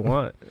cares? what they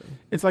want.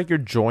 It's like you're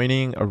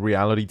joining a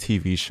reality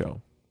TV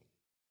show,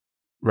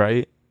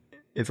 right?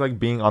 It's like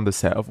being on the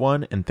set of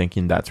one and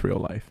thinking that's real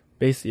life.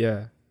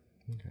 Yeah.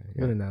 Okay,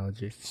 Good yeah.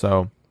 analogy.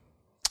 So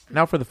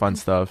now for the fun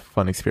stuff,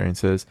 fun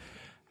experiences.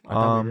 I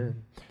thought we did.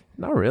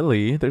 Not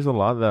really. There's a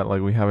lot that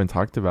like we haven't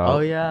talked about. Oh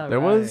yeah, there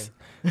right. was.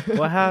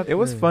 What happened? It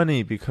was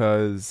funny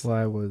because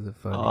Why was it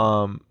funny?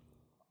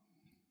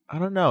 I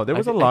don't know. There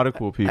was a I- lot of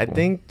cool people. I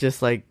think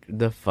just like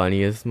the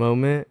funniest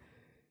moment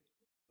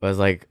was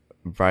like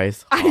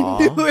Bryce I Hall.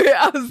 knew it.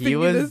 I was He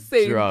thinking the was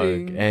same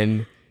drunk thing.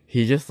 and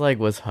he just like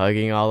was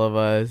hugging all of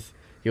us.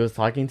 He was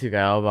talking to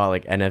Gael about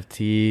like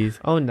NFTs.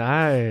 Oh,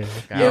 nice.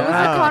 It was a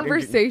Yeah.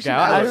 conversation. Gael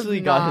I would actually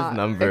have got his not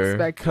number.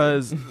 expected.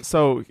 because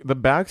so the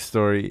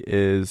backstory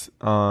is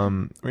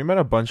we met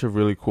a bunch of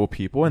really cool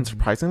people and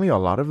surprisingly a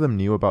lot of them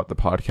knew about the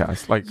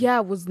podcast. Like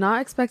Yeah, was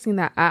not expecting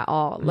that at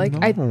all. Like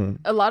no.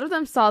 a lot of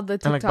them saw the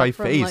TikTok and like by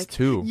from face like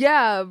too.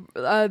 yeah,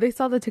 they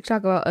saw the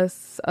TikTok about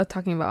us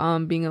talking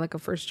about being like a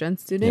first gen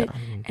student,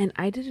 and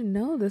I didn't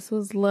know this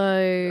was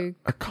like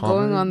A going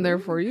common- on their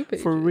For You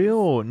page. For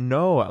real,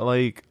 no.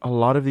 Like a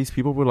lot lot of these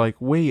people were like,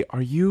 wait,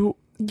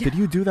 did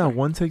you do that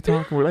one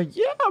TikTok? And we're like,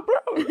 yeah,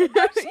 bro. Yeah,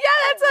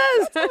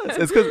 that's us.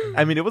 It's because,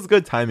 I mean, it was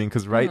good timing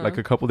because, right, like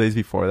a couple days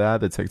before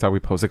that, the TikTok we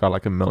posted got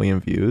like 1 million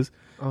views.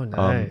 Oh,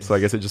 nice. So I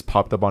guess it just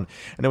popped up on,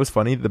 and it was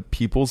funny, the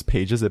people's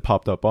pages it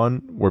popped up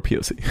on were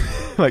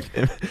POC. Like,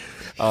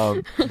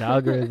 the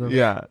algorithm.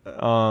 yeah.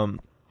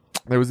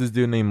 There was this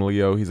dude named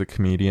Leo. He's a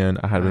comedian.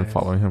 I had been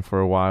following him for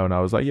a while, and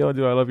I was like, yo,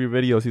 dude, I love your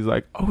videos. He's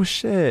like, oh,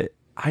 shit.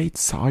 I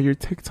saw your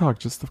TikTok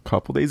just a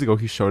couple days ago.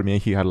 He showed me,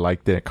 he had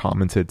liked it and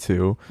commented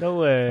too. No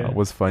way. It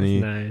was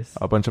funny. That's nice.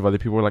 A bunch of other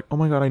people were like, oh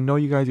my God, I know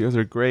you guys. You guys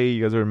are great.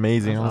 You guys are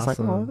amazing. That's I was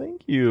awesome. like, oh,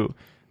 thank you.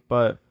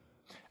 But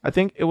I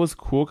think it was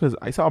cool because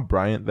I saw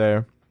Bryant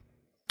there,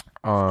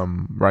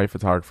 Bryant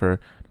photographer.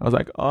 I was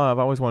like, oh, I've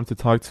always wanted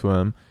to talk to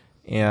him.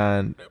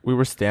 And we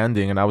were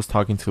standing and I was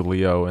talking to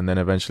Leo, and then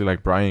eventually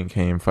like Bryant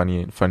came,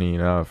 funny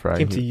enough, right?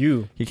 Came to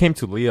you. He came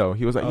to Leo.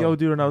 He was like, yo,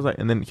 dude. And I was like,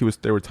 and then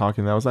they were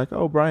talking, and I was like,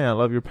 oh, Brian, I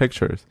love your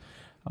pictures.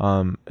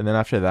 And then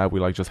after that, we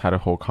like just had a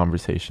whole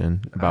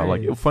conversation about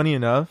like, funny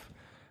enough,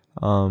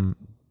 Brian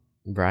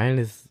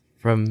is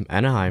from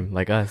Anaheim,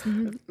 like us.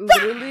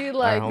 Literally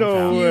like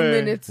No a few way.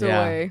 minutes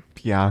Yeah. away.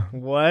 yeah. Yeah.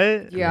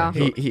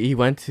 What? He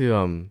went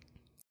to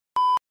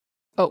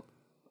Oh.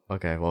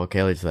 Okay, well,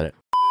 Kaylee said it.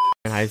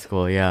 In high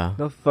school, yeah.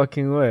 No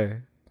fucking way.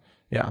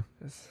 Yeah.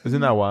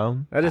 Isn't that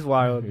wild? That is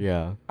wild.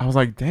 Yeah. I was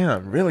like,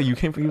 damn, really? You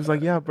came from, he was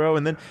like, yeah, bro.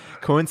 And then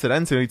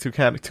coincidentally,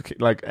 to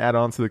like add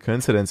on to the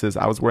coincidences,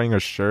 I was wearing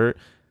a shirt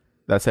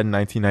that said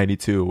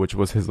 1992, which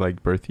was his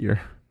like birth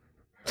year.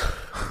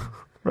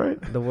 Right?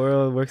 The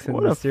world works in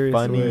What a a mysterious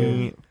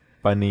way.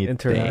 funny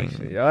Interaction.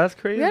 thing. Yeah, that's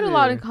crazy. We had a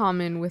lot in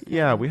common with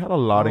Yeah, we had a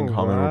lot in Oh,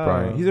 common with wow.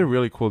 Brian. He's a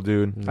really cool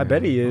dude. I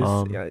bet he is.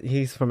 Yeah.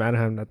 He's from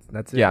Anaheim.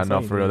 That's it. Yeah, That's no,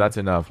 all you for real, need. that's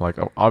enough. Like,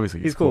 obviously,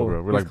 he's cool, cool.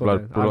 bro. We're He's like cool,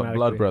 blood, man. blood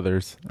Automatically.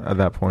 brothers at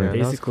that point.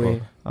 Yeah, that's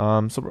Basically.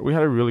 So we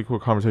had a really cool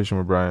conversation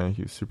with Brian.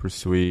 He was super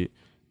sweet.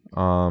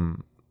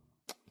 And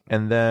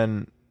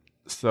then,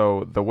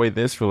 so the way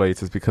this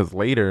relates is because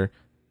later,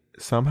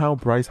 somehow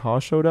Bryce Hall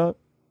showed up.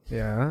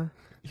 Yeah.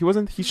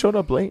 He showed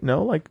up late,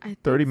 no? Like I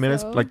think 30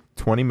 minutes, so. like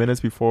 20 minutes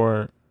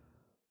before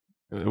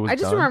it was I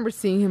just done. remember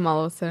seeing him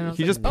all of a sudden. I was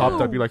He like, just popped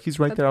oh, up. You're like, he's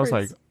right that's there. I was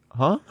Bryce. like,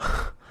 huh?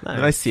 And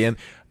then I see him.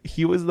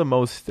 He was the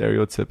most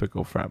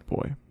stereotypical frat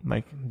boy.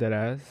 Like,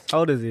 Deadass. How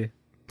old is he?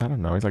 I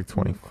don't know. He's like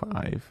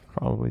 25,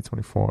 probably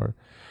 24.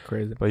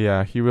 Crazy. But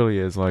yeah, he really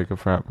is like a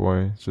frat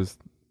boy. It's just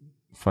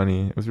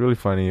funny. It was really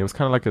funny. It was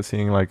kind of like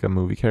seeing like a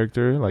movie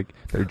character. Like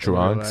they're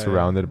drunk, life.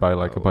 surrounded by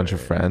like a No bunch of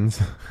way.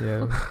 friends.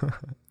 Yeah.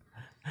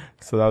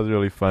 So that was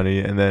really funny.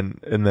 And then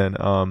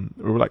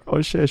we were like,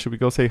 oh shit, should we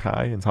go say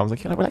hi? And Tom's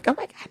like, yeah. We're like, oh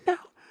my God, no.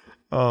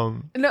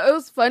 No, it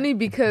was funny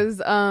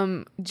because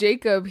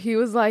Jacob, he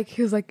was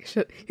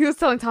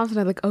telling Thompson,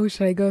 I like, oh,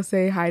 should I go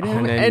say hi to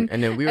him? And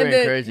then we were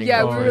encouraging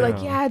yeah, him. we Oh, were like,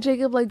 yeah. yeah,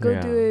 Jacob, like, go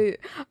Yeah. do it.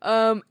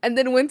 And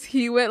then once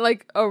he went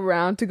like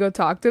around to go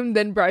talk to him,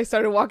 then Bryce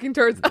started walking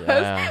towards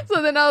Yeah. us.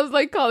 So then I was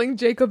like calling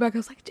Jacob back. I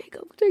was like,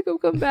 Jacob,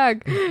 come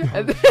back.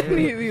 And then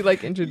he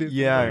like introduced.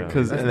 Yeah, Yeah.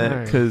 because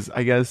That's nice.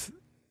 I guess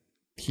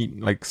he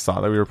like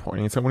saw that we were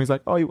pointing at someone. He's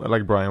like, oh,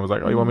 like Brian was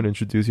like, oh, you want me to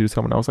introduce you to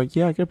someone? I was like,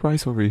 yeah, get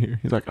Bryce over here.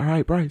 He's like, all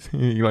right, Bryce.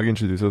 He like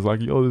introduced us like,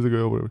 yo, there's a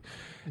girl. Whatever.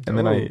 And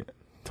then I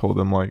told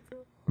him like,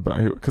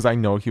 because I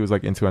know he was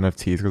like into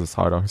NFTs because I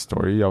saw it on his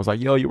story. I was like,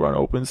 yo, you run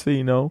OpenSea,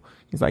 you know?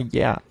 He's like,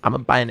 yeah, I'm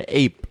gonna buy an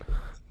ape.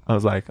 I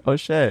was like, oh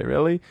shit,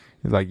 really?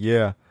 He's like,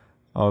 yeah.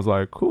 I was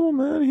like, cool,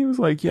 man. He was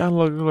like, yeah,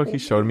 look. He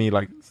showed me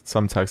like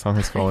some text on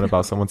his phone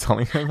about someone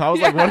telling him. I was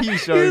like, what are you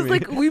showing He was me?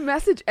 like, we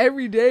message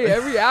every day,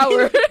 every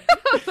hour.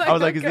 I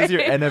was like, is this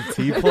your okay.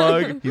 NFT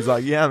plug? He's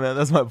like, yeah, man,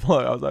 that's my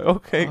plug. I was like,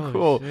 okay, Oh,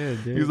 cool.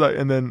 shit, dude. He's like,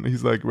 and then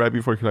he's like, right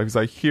before he left, he's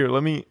like, here,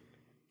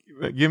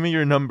 give me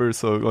your number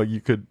so like you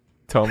could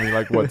tell me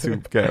like what to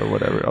get or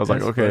whatever. I was like,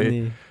 That's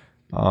okay.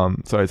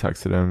 funny. So I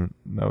texted him.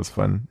 That was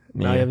fun.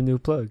 Now you have a new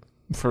plug.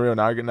 For real.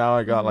 Now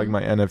I got like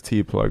my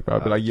NFT plug. I'll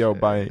be like, yo,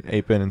 shit. buy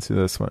Ape into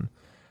this one.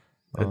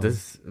 If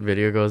this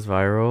video goes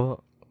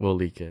viral, we'll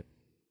leak it.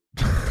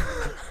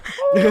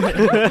 Yo,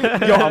 I'm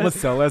gonna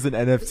sell as an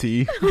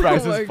NFT.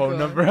 Bryce's my phone God.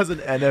 number as an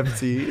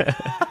NFT.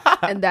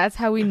 And that's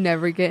how we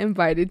never get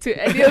invited to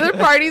any other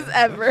parties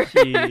ever.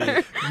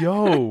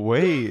 Yo,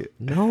 wait.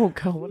 No,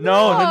 come on.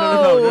 No.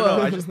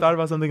 No. I just thought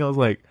about something. I was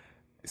like,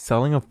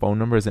 selling a phone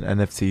number as an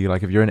NFT.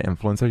 Like, if you're an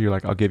influencer, you're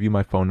like, I'll give you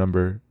my phone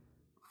number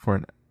for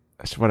an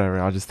whatever.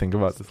 I'll just think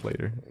about this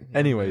later.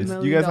 Anyways,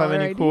 do you guys have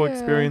any cool idea.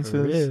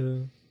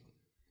 experiences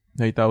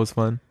that you thought was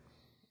fun?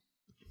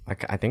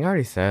 I think I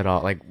already said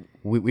all. Like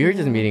we were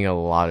just meeting a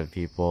lot of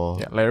people.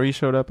 Yeah, Larry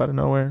showed up out of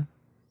nowhere.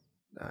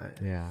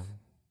 Yeah.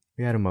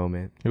 We had a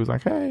moment. He was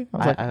like, "Hey," I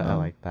was like, I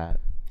like that.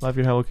 "Love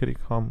your Hello Kitty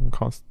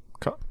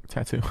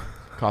tattoo."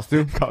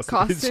 Costume?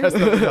 Costume? It's just a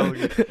Hello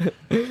Kitty.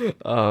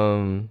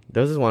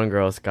 There was this one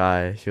girl,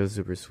 Sky. She was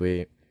super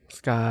sweet.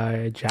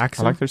 Sky I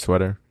Jackson. like their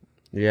sweater.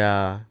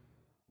 Yeah.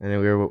 And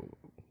then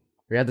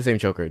we had the same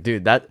choker.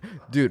 Dude,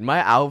 my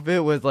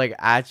outfit was like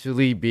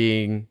actually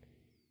being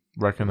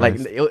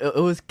Recognized. Like it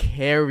was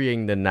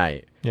carrying the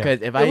night. Yeah.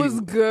 Because if It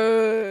was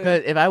good.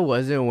 Because if I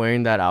wasn't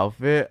wearing that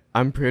outfit,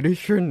 I'm pretty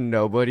sure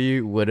nobody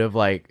would have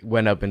like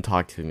went up and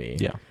talked to me.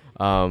 Yeah.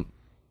 Um.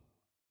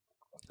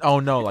 Oh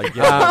no, like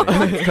yeah,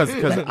 because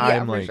Yeah,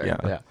 I'm for like sure.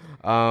 yeah.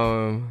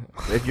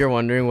 If you're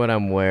wondering what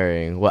I'm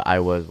wearing, what I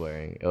was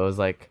wearing, it was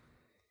like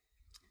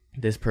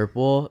this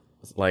purple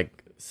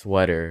like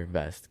sweater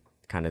vest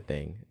kind of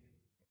thing.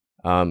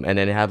 And then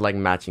it had like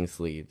matching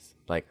sleeves,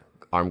 like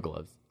arm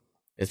gloves.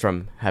 It's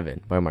from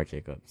Heaven by Marc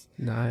Jacobs.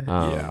 Nice.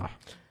 Yeah.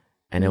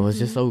 And it was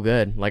just so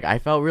good. Like I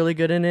felt really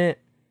good in it.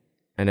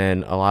 And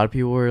then a lot of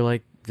people were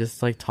like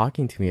just like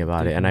talking to me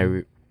about it, and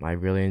I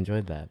really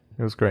enjoyed that.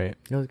 It was great.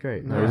 It was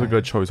great. It was a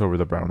good choice over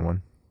the brown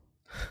one.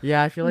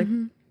 Yeah, I feel like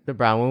the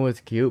brown one was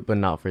cute, but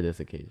not for this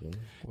occasion.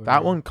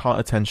 That one caught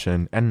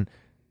attention, and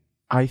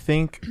I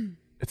think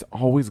it's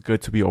always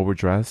good to be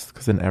overdressed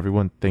because then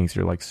everyone thinks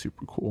you're like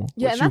super cool.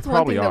 Yeah, which and you that's one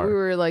probably thing that are. we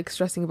were like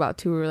stressing about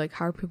too. We were like,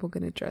 how are people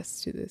gonna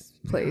dress to this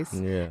place?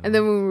 Yeah. And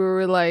then when we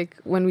were like,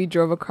 when we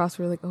drove across,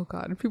 we were like, oh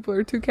god, people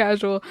are too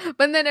casual.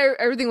 But then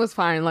everything was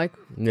fine. Like,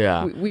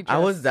 Yeah. we I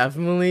was dressed-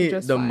 definitely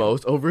dressed the fine.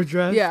 most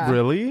overdressed. Yeah.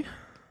 Really?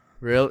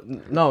 Real?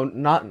 No,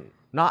 not.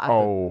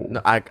 Oh.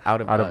 Out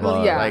of Out of bus.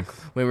 bus. Yeah. Like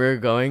when we were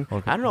going,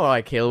 Okay. I don't know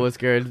why Kayla was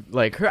scared.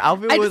 Like her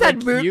outfit I was just like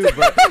had boots. cute,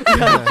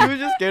 but she was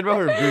just scared about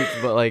her boots.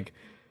 But like,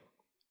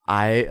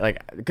 I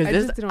like because I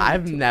this just didn't want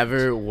I've it too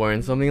never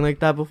worn something like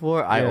that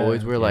before. I Yeah.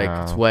 always wear like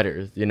Yeah.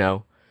 sweaters, you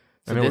know.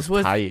 So And it this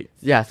was tight.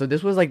 yeah. So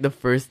this was like the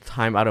first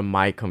time out of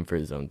my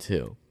comfort zone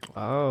too.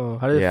 Oh,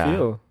 how did Yeah. it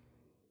feel?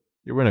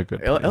 You were in a good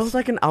It place. was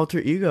like an alter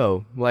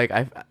ego. Like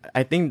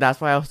I think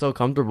that's why I was so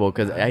comfortable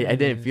because I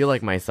didn't feel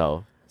like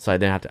myself, so I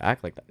didn't have to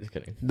act like that. Just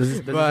kidding.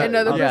 But-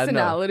 another yeah, no.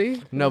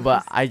 personality. No,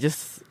 but I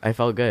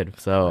felt good,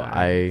 so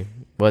I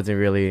wasn't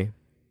really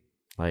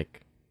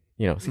like,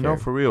 scared. no,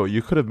 for real.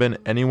 You could have been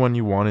anyone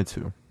you wanted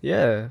to.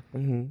 Yeah.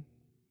 Mm-hmm.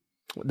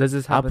 Does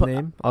this have I'll a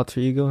name? Alter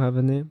ego have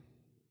a name?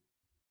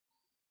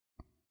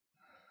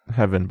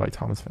 Heaven by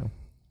Thomas Fan.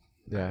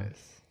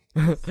 Yes.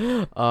 I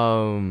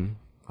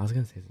was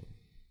gonna say something.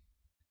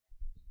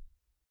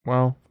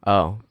 Well,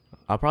 Oh,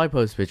 I'll probably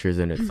post pictures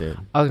in it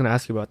soon. I was gonna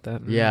ask you about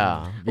that.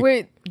 Yeah.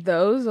 Wait,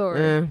 those or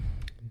Eh,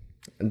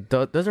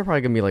 those are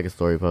probably gonna be like a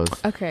story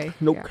post. okay?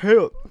 No yeah.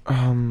 cap.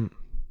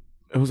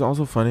 it was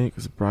also funny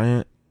because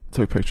Bryant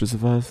took pictures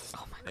of us,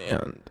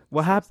 and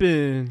What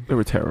happened? they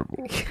were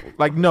terrible.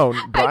 Like, no,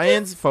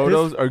 Brian's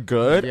photos are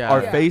good. Yeah.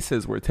 Our Yeah.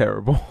 faces were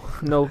terrible.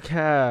 No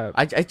cap.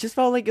 I just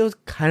felt like it was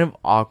kind of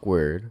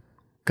awkward,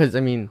 cause I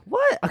mean,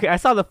 What? Okay, I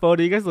saw the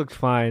photo. You guys looked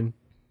fine.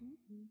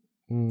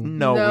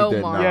 No, No, we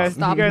did Mark, not. Yes,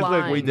 stop you guys look-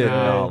 lying. We did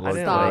not. I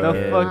didn't Stop like The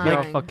it. fuck y'all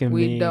lying. fucking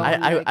We mean. don't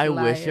I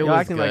like wish it lying. was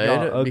acting like y'all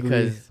good ugly.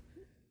 because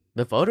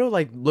the photo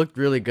like looked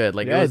really good.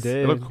 Like Yeah, it was, it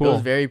did. It looked It cool.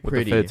 was very With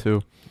pretty. the fit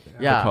too.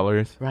 The Yeah.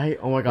 colors. Right?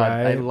 Oh my god,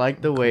 I Right?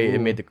 like the way it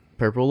Cool. made the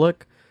purple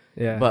look,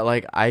 Yeah. but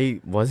like I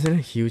wasn't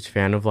a huge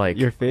fan of like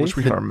your face. Wish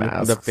we had our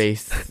masks. the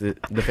face,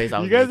 the face. I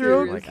was You guys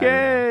are making, like, I don't know.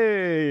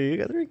 okay. You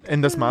guys are.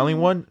 And the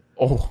smiling one,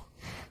 oh,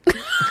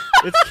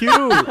 It's cute.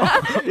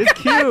 It's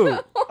cute.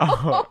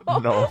 oh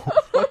no,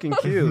 Fucking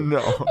cute. no.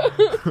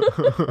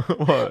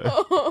 What?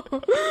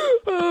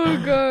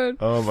 Oh god.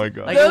 Oh my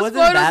god. Like, it Those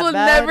wasn't photos that will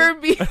bad. never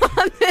be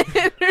on the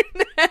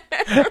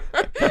internet.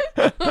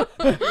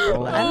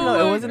 Oh, I don't know. Oh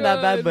It my wasn't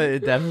that bad, God. but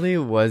it definitely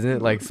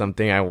wasn't like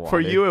something I wanted. For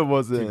you, it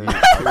wasn't.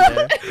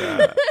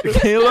 Yeah.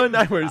 Kayla and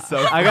I were so.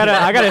 I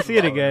gotta see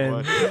it again.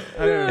 And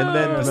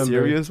then the Remember.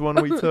 serious one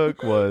we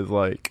took was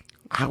like,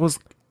 I was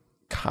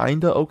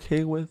kind of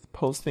okay with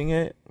posting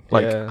it.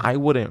 Like, Yeah. I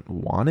wouldn't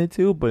wanted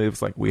to, but it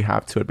was like, we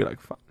have to. It'd be like,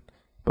 fine.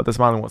 But the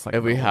smiling was like,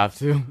 If we no. have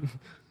to,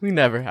 we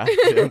never have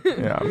to.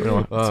 Yeah, we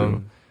don't have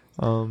Um,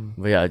 to.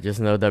 but yeah, just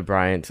know that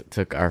Bryant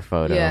took our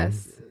photo.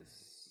 Yes.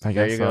 I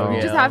there guess you go. so. You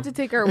Yeah. just have to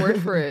take our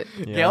word for it.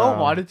 Yeah. Gail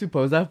wanted to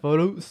post that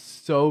photo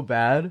so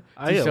bad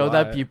I to ain't show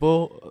that lie.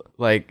 people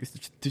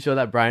to show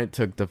that Bryant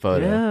took the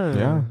photo. Yeah.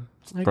 Yeah.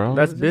 Like, Bro.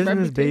 That's It's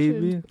business,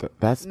 reputation. baby.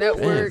 That's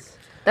Network.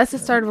 That's the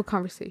start of a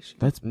conversation.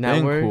 That's been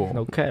Network. cool.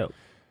 No cap.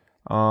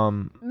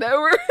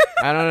 Network.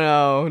 I don't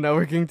know,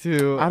 networking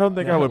too. I don't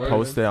think I would Network.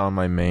 post it on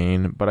my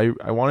main, but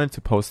I wanted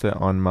to post it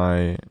on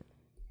my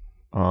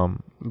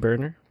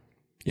Burner.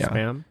 yeah,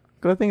 Spam.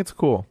 because I think it's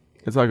cool.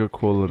 It's like a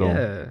cool little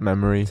Yeah.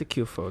 memory, It's a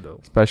cute photo.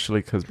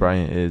 especially because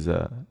Brian is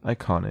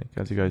iconic,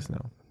 as you guys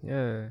know,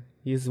 Yeah.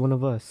 He's one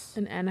of us.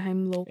 An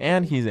Anaheim local.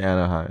 and he's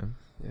Anaheim,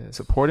 Yes.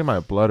 supporting my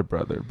blood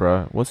brother,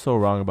 bruh. What's so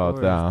wrong about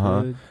Of that, course,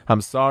 huh? dude.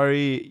 I'm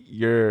sorry,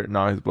 you're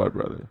not his blood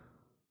brother.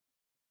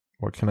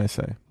 What can I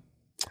say?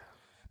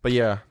 But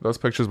yeah, those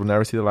pictures will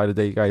never see the light of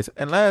day, you guys,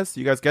 unless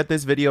you guys get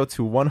this video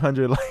to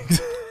 100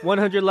 likes.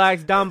 100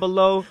 likes down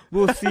below.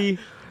 We'll see.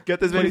 Get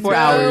this video 24 to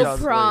hours. No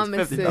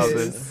 50,000.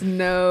 promises.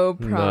 No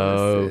No,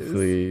 promises.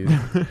 please.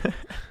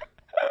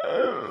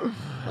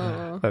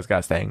 That's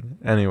got staying.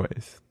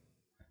 Anyways,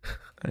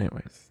 that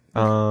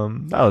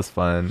was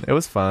fun. It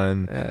was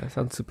fun. Yeah,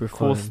 sounds super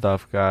Cool fun.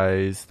 stuff,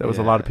 guys. There was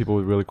a lot of Yeah. people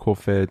with really cool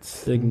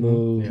fits. Big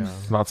moves. Yeah.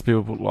 Lots of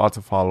people with lots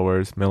of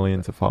followers,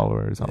 millions of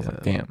followers. I was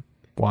like, Yeah. damn,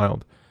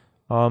 wild.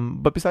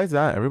 But besides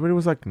that, everybody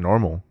was like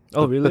normal.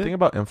 Oh, The really? thing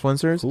about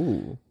influencers,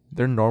 Cool.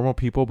 they're normal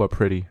people but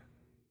pretty.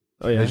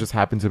 Oh yeah. They just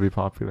happen to be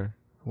popular.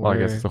 Well, I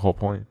guess it's the whole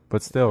point.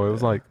 But still, it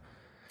was like,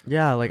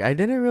 Yeah, like I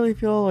didn't really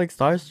feel like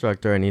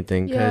starstruck or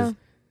anything because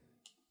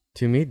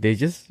to me they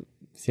just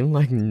seemed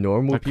like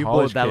normal Like people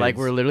college that like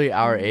kids. were literally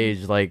our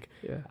age. Like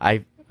Yeah.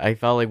 I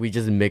felt like we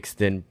just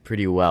mixed in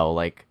pretty well.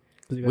 Like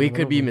we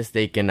could be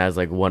mistaken as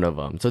like one of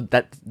them. So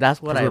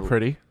that's what 'cause I we're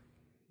pretty.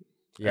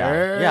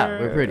 Yeah,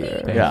 we're pretty.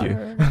 Thank yeah.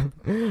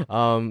 you.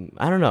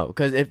 I don't know,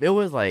 because if it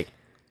was like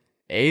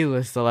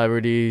A-list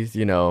celebrities,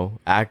 you know,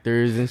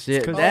 actors and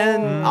shit, 'cause-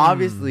 then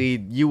obviously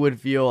you would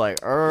feel like,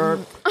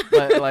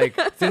 but like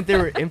since they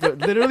were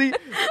literally,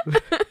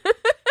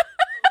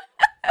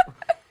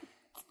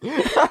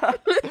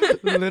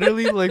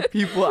 literally like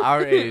people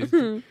our age,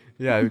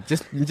 yeah,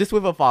 just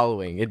with a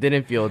following, it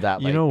didn't feel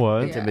that. You like, know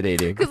what?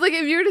 intimidating. Because like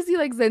if you were to see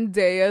like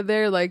Zendaya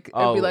there, like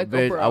it'd be like,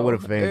 bitch, bro, I would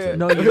have fainted.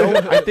 No, you know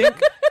what? I think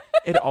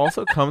it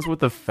also comes with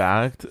the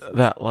fact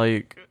that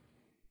like,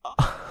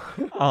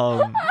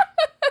 oh,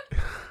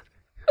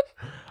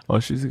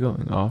 she's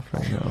going off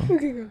right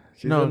now.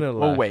 She's No, in a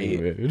well, laughing wait.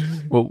 mood.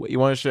 Well, you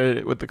want to share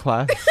it with the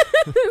class?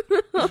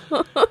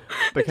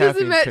 The Just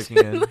caffeine's kicking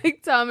in. imagine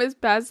like Thomas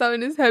passed out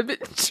in his head.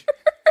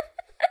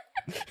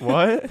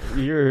 What?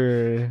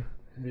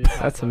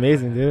 That's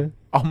amazing, dude.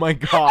 Oh my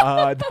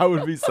god, that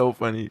would be so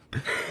funny.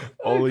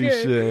 Holy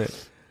Okay.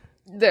 shit.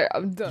 There,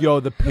 I'm done. Yo,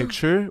 the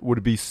picture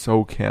would be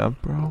so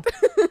camp, bro.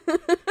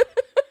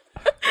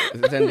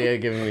 Zendaya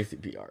giving me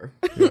CPR.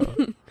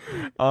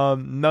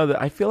 No,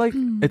 I feel like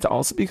it's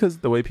also because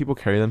the way people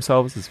carry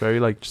themselves is very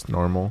like just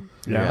normal.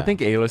 Yeah. I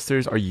think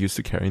A-listers are used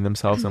to carrying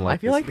themselves and like I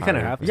feel like this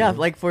kinda higher- have to. yeah,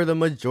 like for the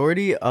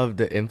majority of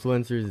the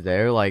influencers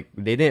there, like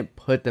they didn't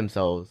put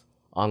themselves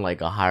on like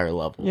a higher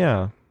level.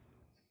 Yeah.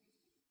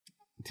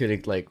 To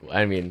the, like,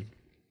 I mean,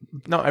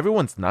 No,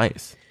 everyone's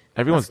nice.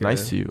 Everyone's That's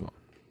nice good. to you.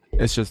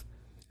 It's just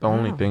the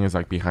only Wow. thing is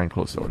like behind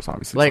closed doors,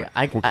 obviously. like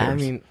It's who I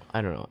cares? mean,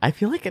 I don't know. I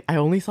feel like I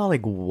only saw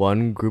like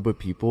one group of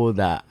people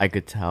that I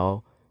could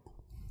tell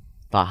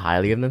thought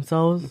highly of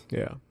themselves,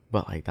 Yeah.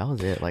 but like that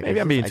was it. Like Maybe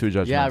I I'm being just- too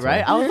judgmental. Yeah,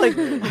 right. I was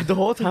like the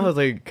whole time I was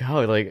like,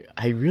 God, like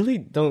I really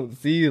don't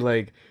see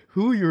like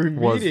who you're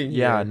meeting.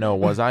 here.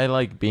 was I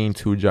like being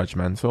too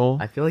judgmental?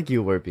 I feel like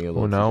you were being a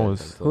little. Who too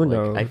knows? judgmental. Who Like,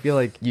 knows? I feel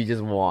like you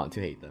just want to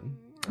hate them.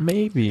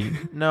 Maybe.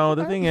 No,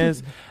 the thing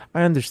is,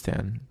 I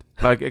understand.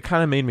 Like, it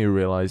kind of made me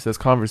realize, this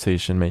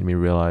conversation made me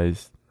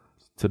realize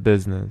it's a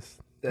business.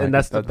 And Like,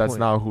 that's the that's point.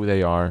 not who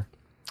they are.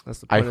 That's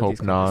the I point of hope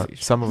these not.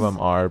 conversations. Some of them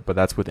are, but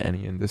that's with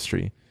any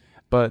industry.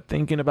 But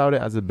thinking about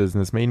it as a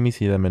business made me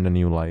see them in a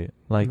new light.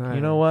 Like, you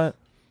know Nice. what?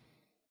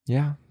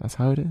 Yeah, that's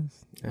how it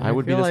is. And I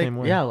would be feel the like, same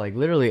way. Yeah, like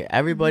literally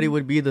everybody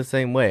would be the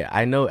same way.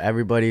 I know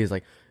everybody is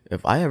like,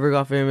 if I ever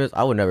got famous,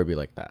 I would never be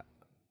like that.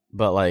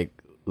 But like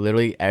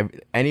literally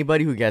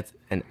anybody who gets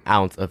an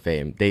ounce of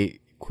fame, they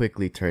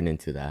quickly turn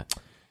into that.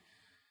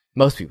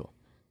 Most people.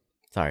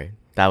 Sorry,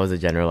 that was a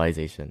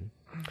generalization.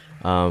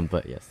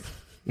 But yes.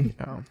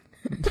 Yeah.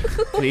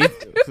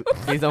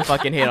 Please don't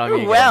fucking hate on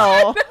me.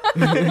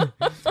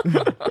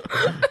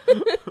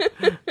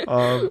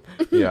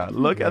 Yeah,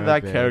 look at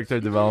that Garbage. character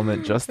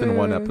development just in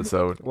one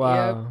episode.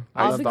 Wow.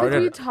 I Also because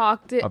started we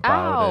talked it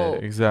About out.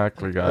 it.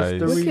 Exactly, That's guys.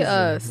 the Look reason. at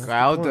us.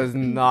 Kyle does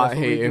not That's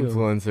what we hate do.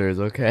 influencers,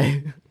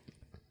 okay?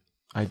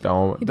 I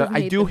don't. He doesn't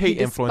I hate do them, he hate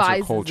influencer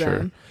despises culture.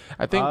 them.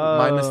 I think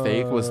my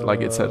mistake was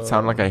like it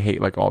sounded like I hate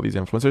like all these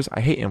influencers.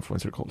 I hate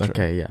influencer culture.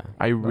 Okay, yeah.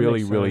 I really,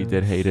 makes really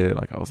did sense. hate it.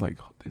 Like I was like,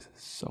 oh, this is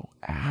so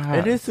ass.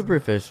 It is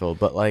superficial,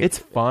 but like It's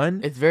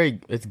fun.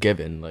 it's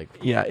given. Like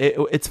Yeah,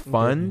 it's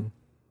fun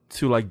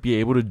to like be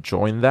able to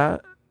join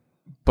that,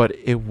 but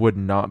it would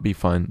not be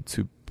fun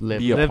to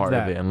be a Live part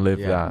that. of it and live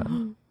Yeah.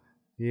 that.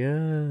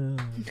 yeah.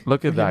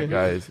 Look at that,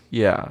 guys.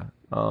 Yeah.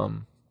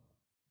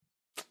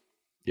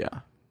 Yeah,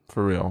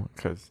 for real.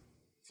 Because,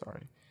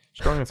 sorry,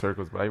 just going in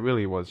circles, but I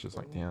really was just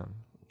like, damn.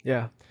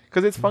 Yeah.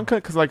 Because it's fun,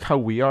 because like how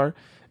we are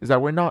is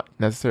that we're not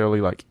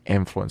necessarily like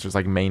influencers,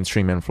 like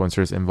mainstream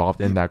influencers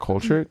involved in that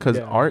culture. Because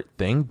Yeah. our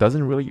thing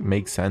doesn't really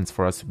make sense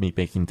for us to be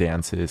making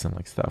dances and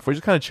like stuff. We're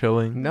just kind of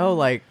chilling. No,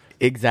 like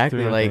exactly,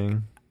 doing our like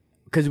thing.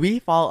 because we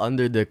fall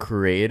under the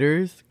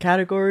creators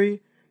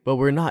category, but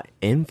we're not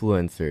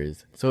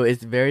influencers. So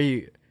it's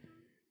very,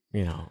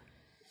 you know,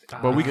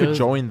 But we could Because-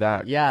 join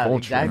that yeah, culture.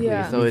 exactly.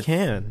 Yeah. So We it's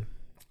can.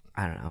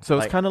 I don't know. So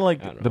it's kind of I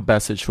like don't the know.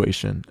 best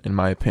situation, in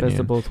my Best opinion.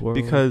 of both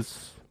worlds.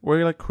 Because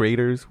we're like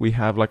creators, we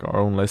have like our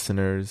own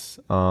listeners,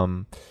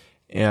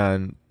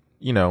 and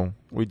you know,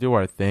 we do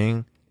our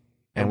thing,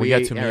 and we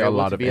get to meet are a able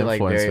lot to of be, like,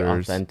 very influencers.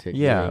 authentic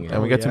Yeah, doing it.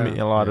 and we get to Yeah. meet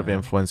a lot of Yeah.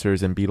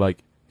 influencers and be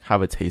like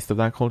have a taste of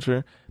that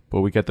culture,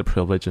 but we get the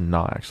privilege of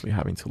not actually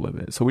having to live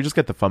it. So we just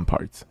get the fun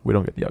parts. We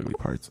don't get the ugly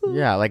parts.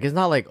 Yeah, like it's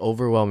not like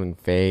overwhelming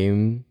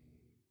fame,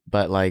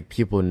 but like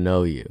people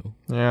know you.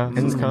 Yeah, And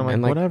it's kind of like,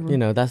 and, whatever. You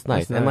know, that's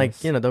nice. That's And like,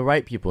 nice. you know, the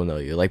right people know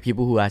you. Like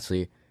people who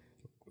actually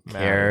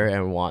care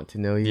and want to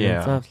know you Yeah.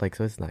 and stuff. Like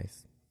so it's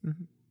nice.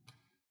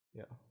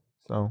 Yeah.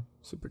 So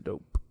super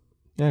dope.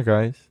 Yeah,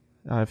 guys.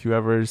 If you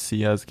ever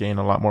see us gain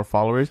a lot more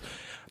followers,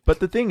 But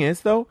the thing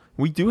is, though,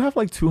 we do have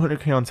like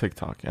 200K on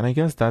TikTok, and I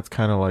guess that's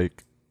kind of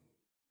like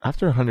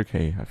after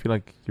 100K, I feel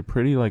like you're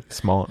pretty like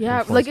small.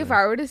 Yeah, like if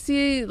I were to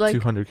see like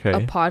 200K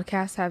a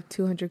podcast have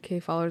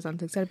 200K followers on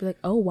TikTok, I'd be like,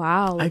 oh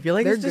wow. I feel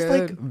like they're it's just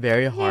good. like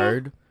very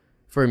hard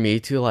for me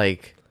to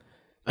like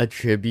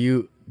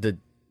attribute the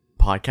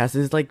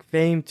podcast's like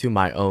fame to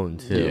my own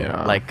too.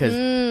 Yeah. Like, cause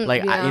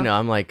like I, you know,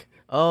 I'm like,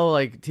 oh,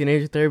 like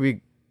Teenage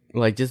Therapy,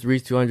 like just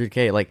reached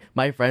 200K. Like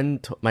my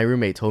friend, my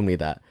roommate told me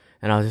that,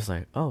 and I was just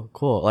like, oh,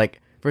 cool.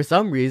 Like for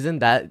some reason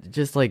that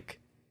just like,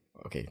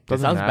 okay, that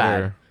Doesn't sounds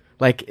matter. bad.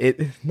 Like it,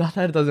 not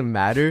that it doesn't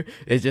matter.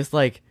 It's just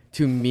like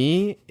to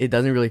me, it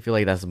doesn't really feel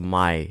like that's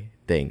my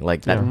thing.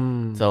 Like that,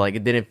 so like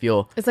it didn't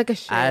feel It's like a as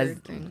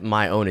shared thing.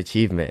 my own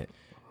achievement.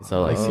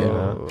 So like,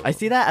 I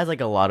see that as like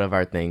a lot of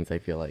our things. I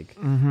feel like,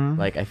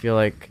 like I feel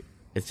like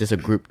it's just a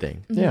group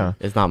thing. Yeah.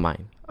 It's not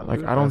mine.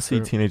 Like I don't see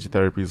Teenage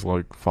Therapy's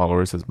like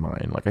followers as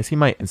mine. Like I see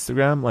my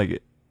Instagram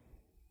like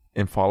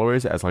in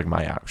followers as like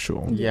my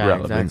actual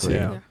relevancy. exactly.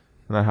 Yeah.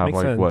 And I have Makes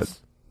like sense.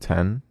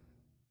 what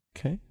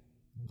 10K?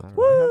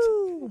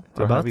 Woo!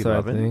 Do I About have so, I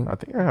 11? think. I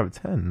think I have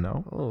 10.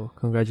 No. Oh,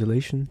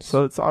 congratulations.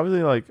 So it's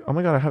obviously like, oh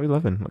my god, I have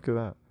 11. Look at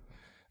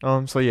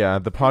that. So yeah,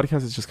 the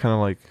podcast is just kind of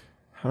like,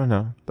 I don't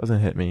know, doesn't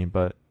hit me,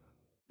 but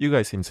you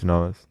guys seem to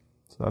know us,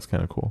 so that's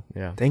kind of cool.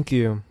 Yeah. Thank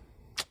you.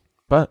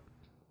 But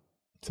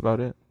that's about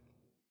it.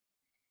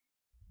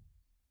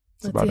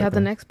 Let's see how the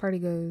next party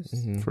goes.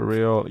 For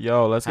real,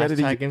 yo, let's get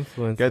Hashtag these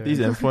influencer. get these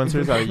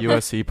influencers at a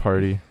USC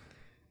party.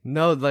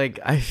 No, like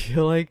I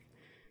feel like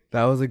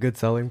that was a good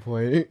selling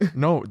point.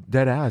 No,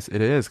 dead ass,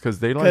 it is because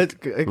they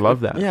like love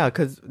that. Yeah,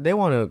 because they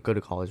want to go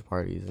to college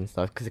parties and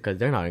stuff because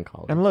they're not in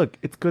college. And look,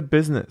 it's good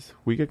business.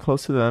 We get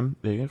close to them,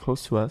 they get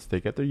close to us.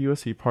 They get their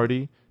USC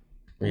party.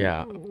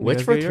 Yeah. We Which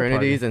guys get your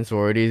fraternities party. and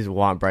sororities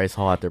want Bryce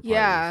Hall at their parties?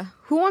 Yeah.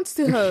 Who wants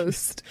to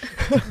host?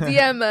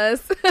 DM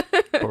us.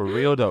 For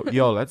real though,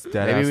 yo, let's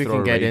dead ass Maybe we throw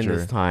can a get in rager.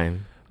 this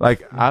time.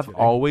 Like I've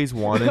always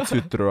wanted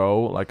to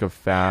throw like a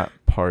fat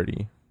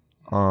party.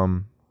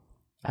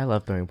 I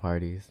love throwing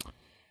parties.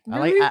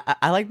 Really?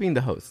 I like being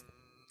the host.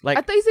 Like,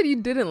 I thought you said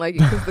you didn't like it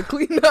because the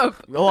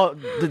cleanup. well,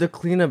 the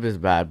cleanup is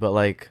bad, but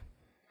like,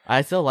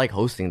 I still like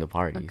hosting the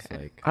parties.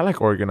 Okay. Like, I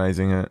like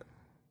organizing it.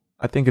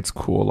 I think it's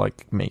cool,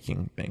 like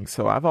making things.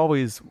 So I've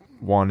always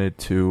wanted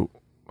to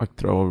like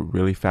throw a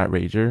really fat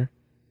rager,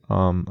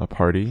 a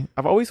party.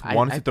 I've always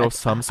wanted to throw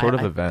some sort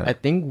of event. I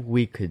think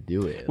we could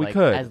do it. We Like,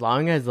 could. as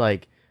long as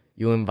like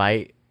you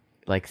invite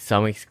like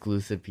some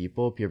exclusive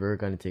people are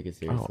gonna take it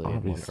seriously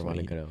and want to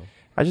obviously. go.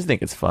 I just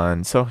think it's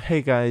fun. So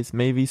hey guys,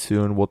 maybe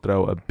soon we'll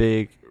throw a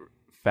big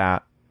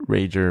fat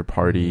rager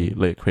party,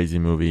 lit crazy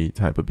movie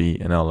type of beat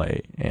in LA,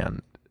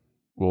 and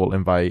we'll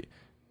invite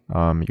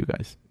you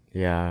guys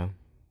Yeah.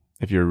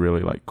 if you're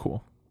really like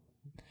cool,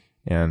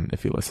 and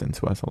if you listen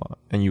to us a lot,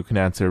 and you can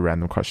answer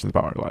random questions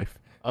about our life.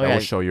 Oh That yeah.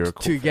 will show you're a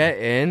cool to fan. get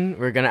in,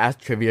 we're gonna ask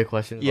trivia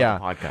questions. Yeah.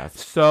 On the podcast.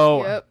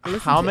 So Yep, listen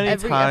how to many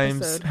every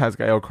times episode. has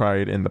Gael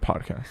cried in the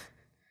podcast?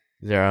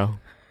 0.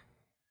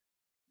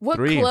 What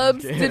 3.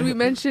 clubs did we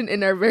mention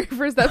in our very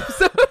first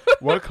episode?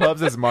 What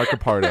clubs is Mark a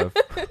part of?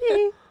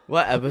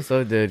 What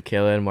episode did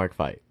Kayla and Mark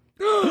fight?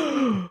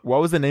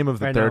 What was the name of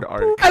the Right third now.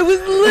 arc? I was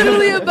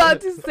literally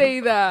about to say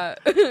that.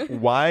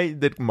 Why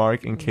did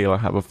Mark and Kayla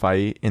have a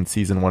fight in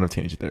season 1 of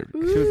Teenage Therapy?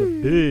 She was a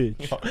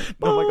bitch.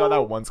 Oh my god,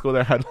 that one school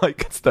that had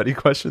like study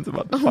questions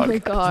about the Oh podcast. my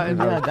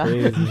god.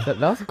 Yeah, that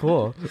was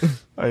cool.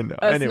 I know.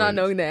 Us Anyways, not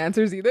knowing the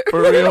answers either.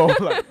 for real.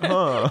 Like,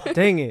 huh.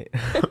 Dang it.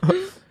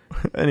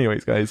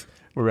 Anyways, guys,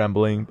 we're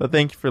rambling, but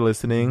thank you for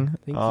listening.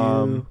 Thank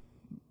you.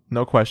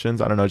 No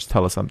questions. I don't know. Just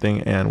tell us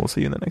something, and we'll see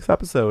you in the next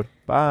episode.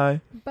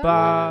 Bye.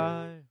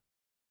 Bye.